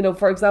 like,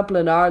 for example,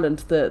 in Ireland,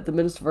 the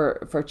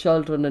Minister for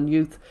Children and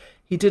Youth,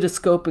 he did a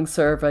scoping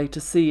survey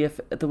to see if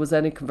there was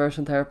any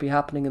conversion therapy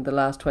happening in the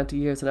last 20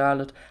 years in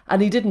Ireland,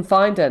 and he didn't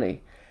find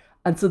any.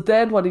 And so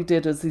then what he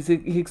did is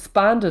he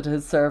expanded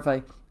his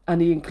survey,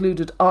 and he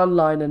included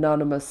online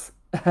anonymous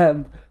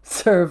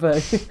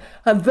survey.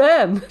 And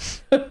then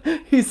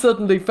he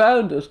suddenly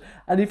found it.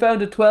 And he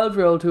found a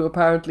 12-year-old who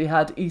apparently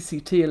had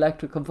ECT,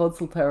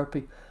 electroconvulsive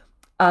therapy.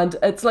 And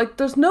it's like,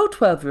 there's no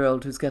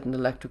 12-year-old who's getting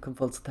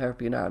electroconvulsive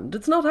therapy in Ireland.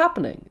 It's not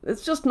happening.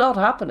 It's just not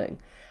happening.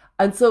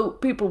 And so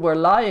people were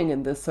lying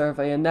in this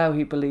survey, and now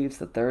he believes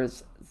that there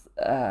is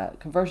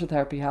conversion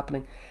therapy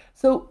happening.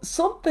 So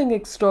something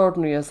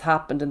extraordinary has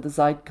happened in the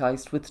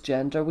zeitgeist with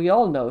gender. We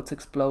all know it's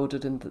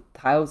exploded in the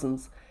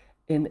thousands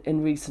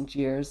in recent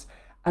years.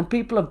 And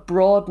people have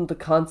broadened the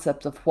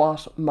concept of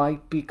what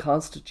might be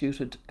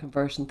constituted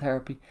conversion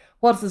therapy.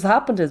 What has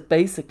happened is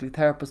basically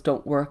therapists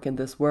don't work in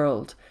this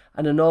world,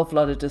 and an awful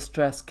lot of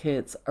distressed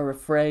kids are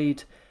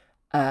afraid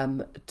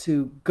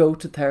to go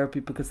to therapy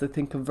because they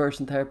think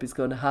conversion therapy is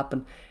going to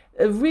happen.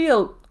 A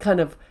real kind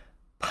of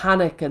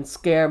panic and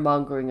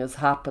scaremongering has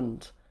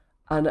happened,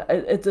 and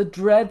it's a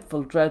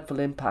dreadful, dreadful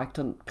impact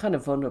on kind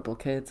of vulnerable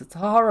kids. It's a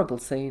horrible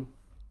scene.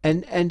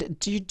 And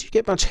do you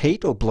get much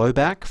heat or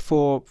blowback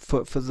for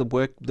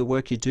the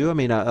work you do? I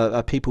mean,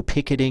 are people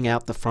picketing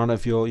out the front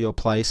of your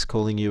place,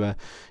 calling you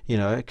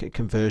a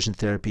conversion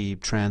therapy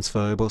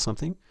transphobe or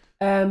something?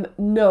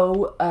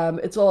 No,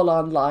 it's all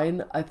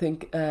online. I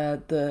think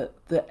the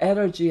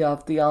energy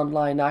of the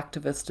online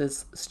activist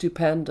is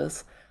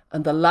stupendous,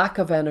 and the lack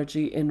of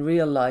energy in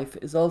real life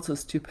is also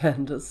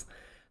stupendous.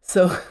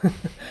 So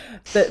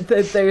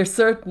they're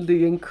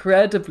certainly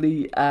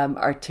incredibly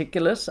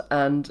articulate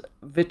and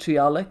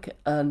vitriolic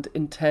and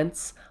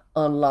intense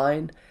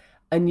online,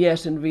 and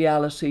yet in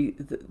reality,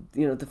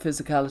 the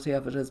physicality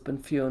of it has been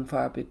few and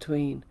far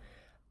between.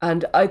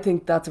 And I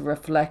think that's a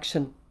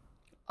reflection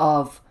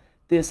of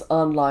this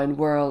online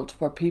world,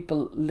 where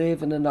people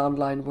live in an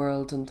online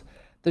world, and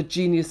they're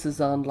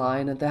geniuses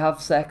online, and they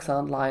have sex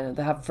online, and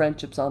they have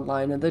friendships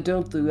online, and they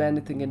don't do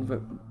anything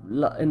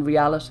in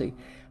reality.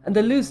 And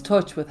they lose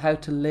touch with how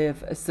to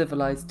live a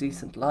civilized,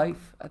 decent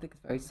life. I think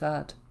it's very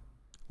sad.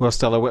 Well,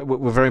 Stella,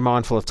 we're very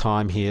mindful of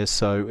time here,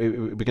 so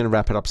we're going to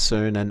wrap it up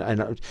soon. And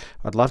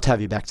I'd love to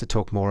have you back to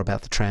talk more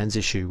about the trans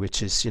issue,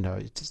 which is,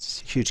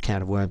 it's a huge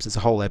can of worms. There's a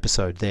whole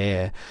episode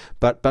there.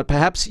 But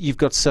perhaps you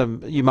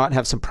might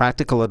have some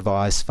practical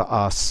advice for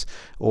us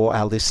or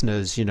our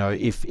listeners,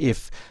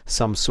 if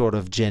some sort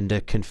of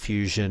gender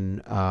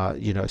confusion,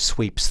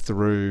 sweeps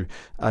through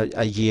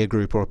a year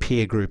group or a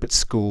peer group at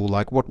school.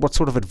 Like, what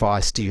sort of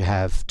advice do you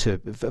have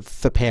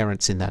for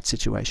parents in that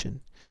situation?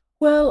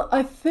 Well,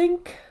 I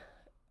think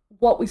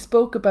what we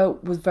spoke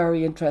about was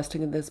very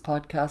interesting in this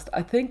podcast.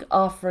 I think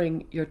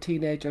offering your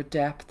teenager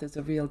depth is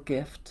a real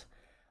gift.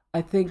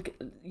 I think,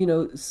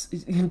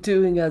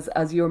 doing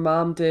as your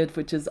mom did,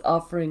 which is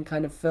offering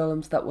kind of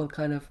films that will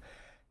kind of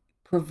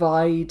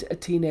provide a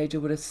teenager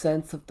with a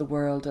sense of the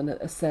world and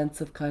a sense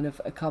of kind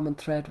of a common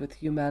thread with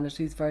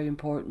humanity is very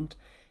important.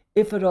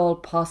 If at all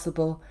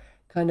possible,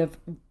 kind of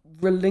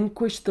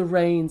relinquish the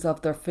reins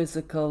of their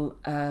physical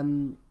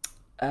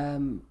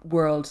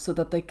world so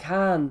that they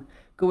can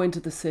go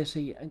into the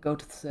city and go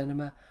to the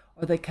cinema,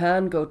 or they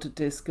can go to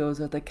discos,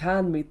 or they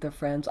can meet their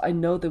friends. I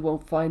know they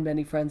won't find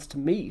many friends to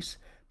meet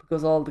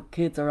because all the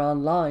kids are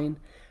online,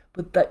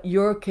 but that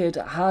your kid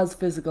has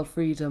physical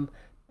freedom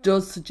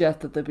does suggest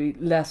that they'll be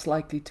less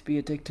likely to be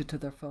addicted to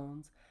their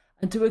phones.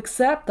 And to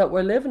accept that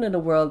we're living in a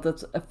world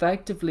that's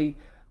effectively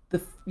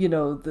the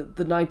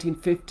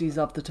 1950s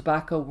of the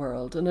tobacco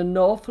world, and an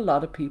awful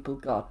lot of people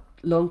got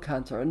lung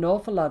cancer, an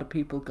awful lot of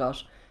people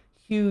got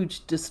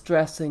huge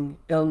distressing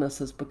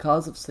illnesses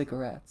because of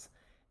cigarettes.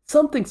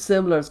 Something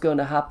similar is going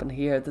to happen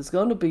here. There's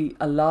going to be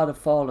a lot of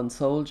fallen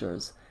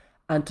soldiers,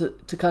 and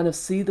to kind of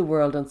see the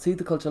world and see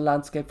the cultural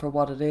landscape for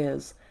what it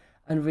is,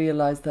 and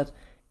realize that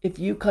if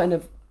you kind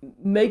of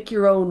make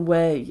your own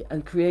way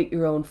and create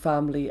your own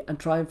family and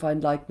try and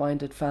find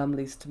like-minded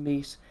families to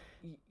meet,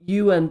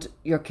 you and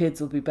your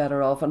kids will be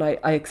better off. And I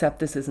accept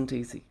this isn't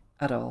easy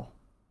at all.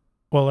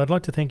 Well, I'd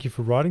like to thank you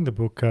for writing the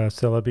book,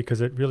 Stella,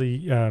 because it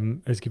really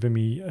has given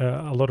me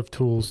a lot of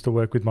tools to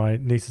work with my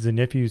nieces and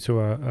nephews who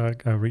are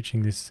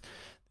reaching this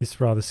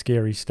rather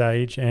scary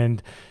stage.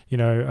 And,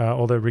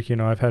 although Ricky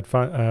and I have had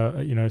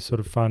fun, sort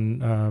of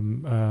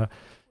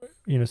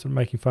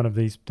making fun of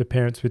the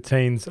parents with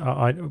teens,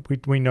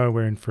 we know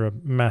we're in for a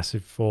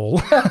massive fall.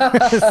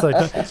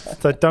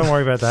 so don't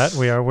worry about that.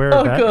 We are aware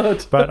of that.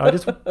 Good.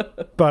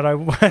 But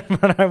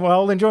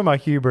I'll enjoy my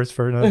hubris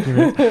for another few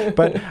minutes.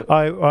 But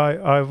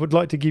I would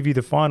like to give you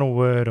the final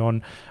word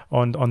on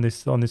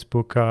this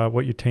book,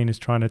 what your teen is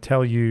trying to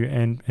tell you,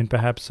 and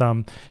perhaps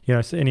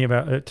any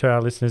about to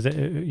our listeners,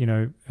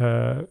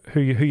 who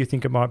you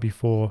think it might be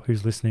for,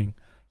 who's listening.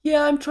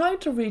 Yeah, I'm trying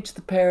to reach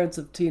the parents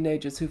of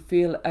teenagers who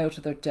feel out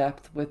of their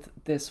depth with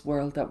this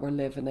world that we're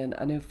living in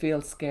and who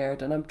feel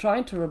scared. And I'm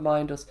trying to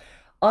remind us,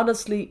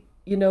 honestly,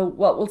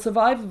 what will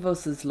survive of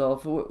us is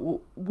love.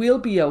 We'll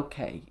be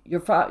okay.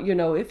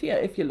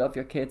 If you love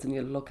your kids and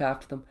you look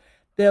after them,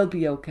 they'll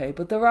be okay.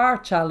 But there are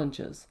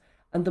challenges.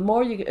 And the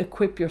more you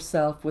equip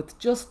yourself with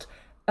just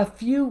a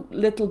few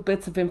little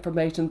bits of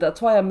information,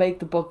 that's why I make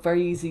the book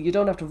very easy. You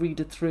don't have to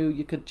read it through.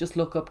 You could just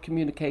look up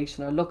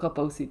communication or look up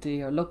OCD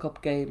or look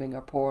up gaming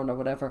or porn or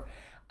whatever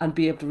and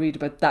be able to read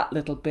about that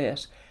little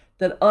bit.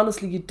 Then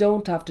honestly, you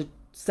don't have to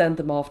send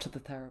them off to the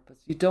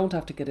therapist. You don't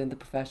have to get in the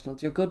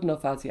professionals. You're good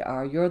enough as you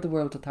are. You're the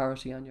world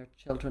authority on your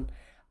children.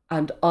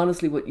 And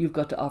honestly, what you've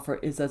got to offer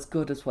is as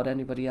good as what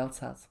anybody else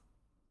has.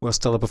 Well,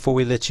 Stella, before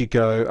we let you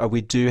go, we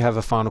do have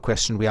a final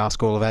question we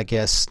ask all of our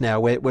guests. Now,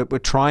 we're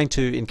trying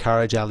to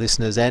encourage our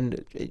listeners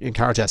and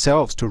encourage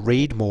ourselves to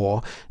read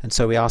more. And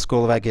so we ask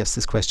all of our guests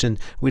this question.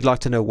 We'd like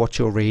to know what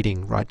you're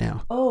reading right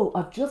now. Oh,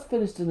 I've just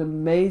finished an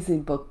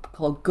amazing book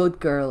called Good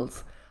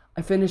Girls.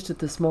 I finished it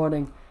this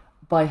morning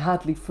by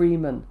Hadley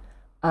Freeman.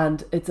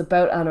 And it's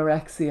about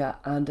anorexia,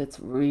 and it's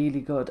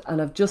really good.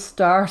 And I've just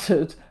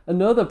started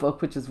another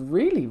book, which is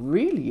really,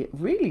 really,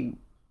 really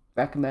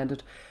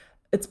recommended.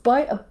 It's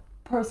by a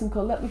person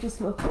called, let me just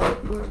look,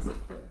 where is it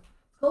there?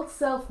 It's called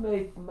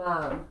Self-Made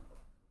Man,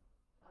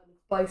 and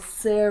it's by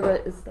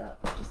Sarah, just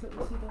let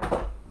me see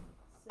that,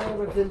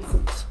 Sarah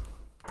Vincent,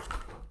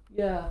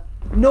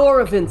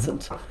 Nora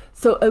Vincent.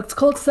 So it's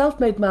called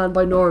Self-Made Man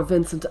by Nora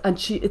Vincent, and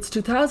it's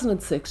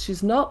 2006.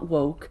 She's not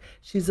woke,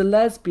 she's a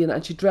lesbian,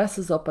 and she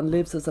dresses up and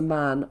lives as a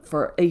man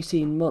for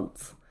 18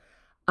 months.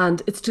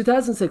 And it's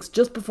 2006,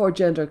 just before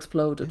gender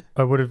exploded.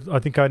 I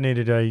think I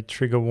needed a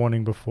trigger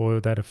warning before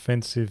that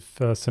offensive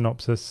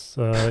synopsis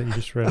you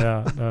just read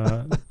out.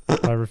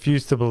 I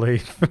refuse to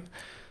believe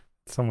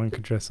someone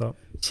could dress up.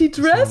 She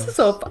dresses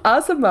up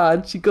as a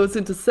man. She goes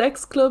into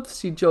sex clubs.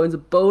 She joins a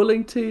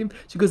bowling team.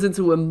 She goes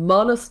into a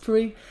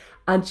monastery,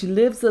 and she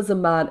lives as a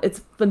man.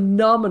 It's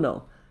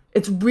phenomenal.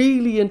 It's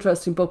really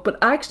interesting book. But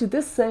actually,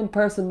 this same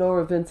person,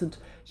 Nora Vincent,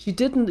 she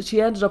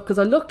ended up, because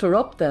I looked her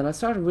up then, I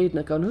started reading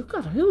it going,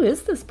 who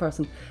is this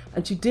person?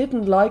 And she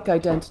didn't like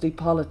identity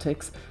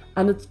politics,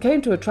 and it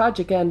came to a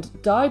tragic end,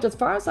 died, as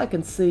far as I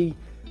can see,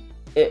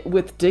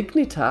 with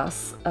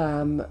dignitas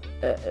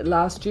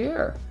last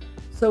year.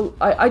 So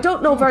I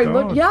don't know very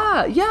much.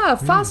 Yeah,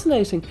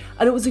 fascinating.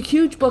 And it was a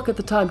huge book at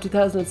the time,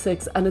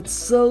 2006, and it's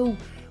so,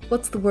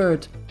 what's the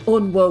word?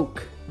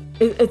 Unwoke.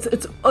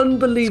 It's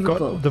unbelievable. It's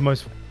got the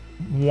most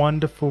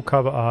wonderful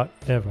cover art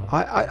ever.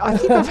 I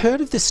think I've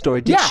heard of this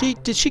story.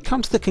 Did she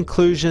come to the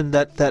conclusion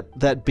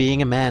that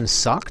being a man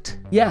sucked?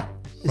 Yeah.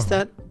 Is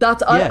that?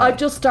 I've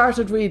just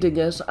started reading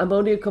it. I'm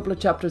only a couple of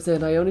chapters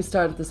in. I only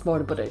started this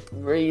morning, but it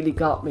really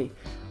got me.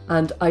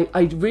 And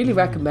I really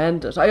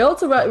recommend it. I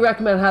also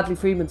recommend Hadley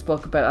Freeman's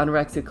book about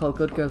anorexia called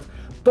Good Girls.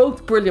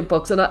 Both brilliant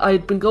books. And I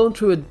had been going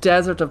through a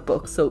desert of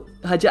books. So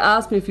had you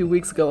asked me a few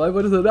weeks ago, I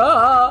would have said,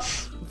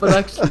 But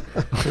actually,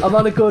 I'm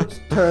on a good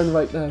turn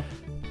right now.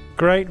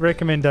 Great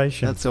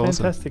recommendation. That's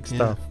awesome. Fantastic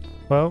stuff. Yeah.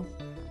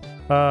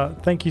 Well,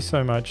 thank you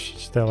so much,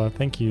 Stella.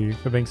 Thank you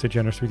for being so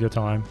generous with your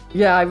time.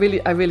 Yeah, I really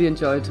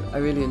enjoyed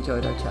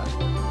our chat.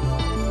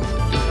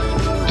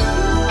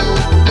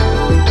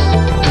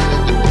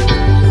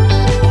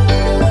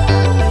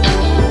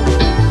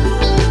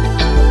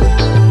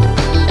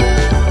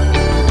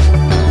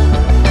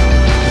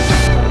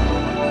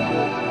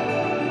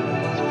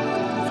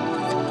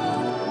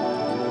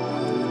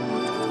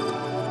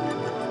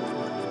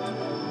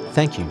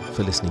 Thank you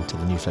for listening to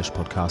the New Flesh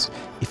podcast.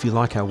 If you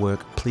like our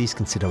work, please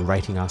consider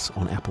rating us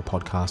on Apple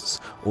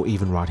Podcasts or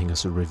even writing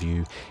us a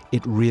review.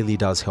 It really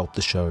does help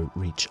the show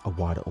reach a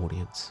wider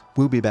audience.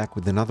 We'll be back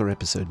with another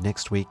episode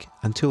next week.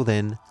 Until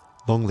then,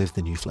 long live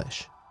the New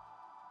Flesh.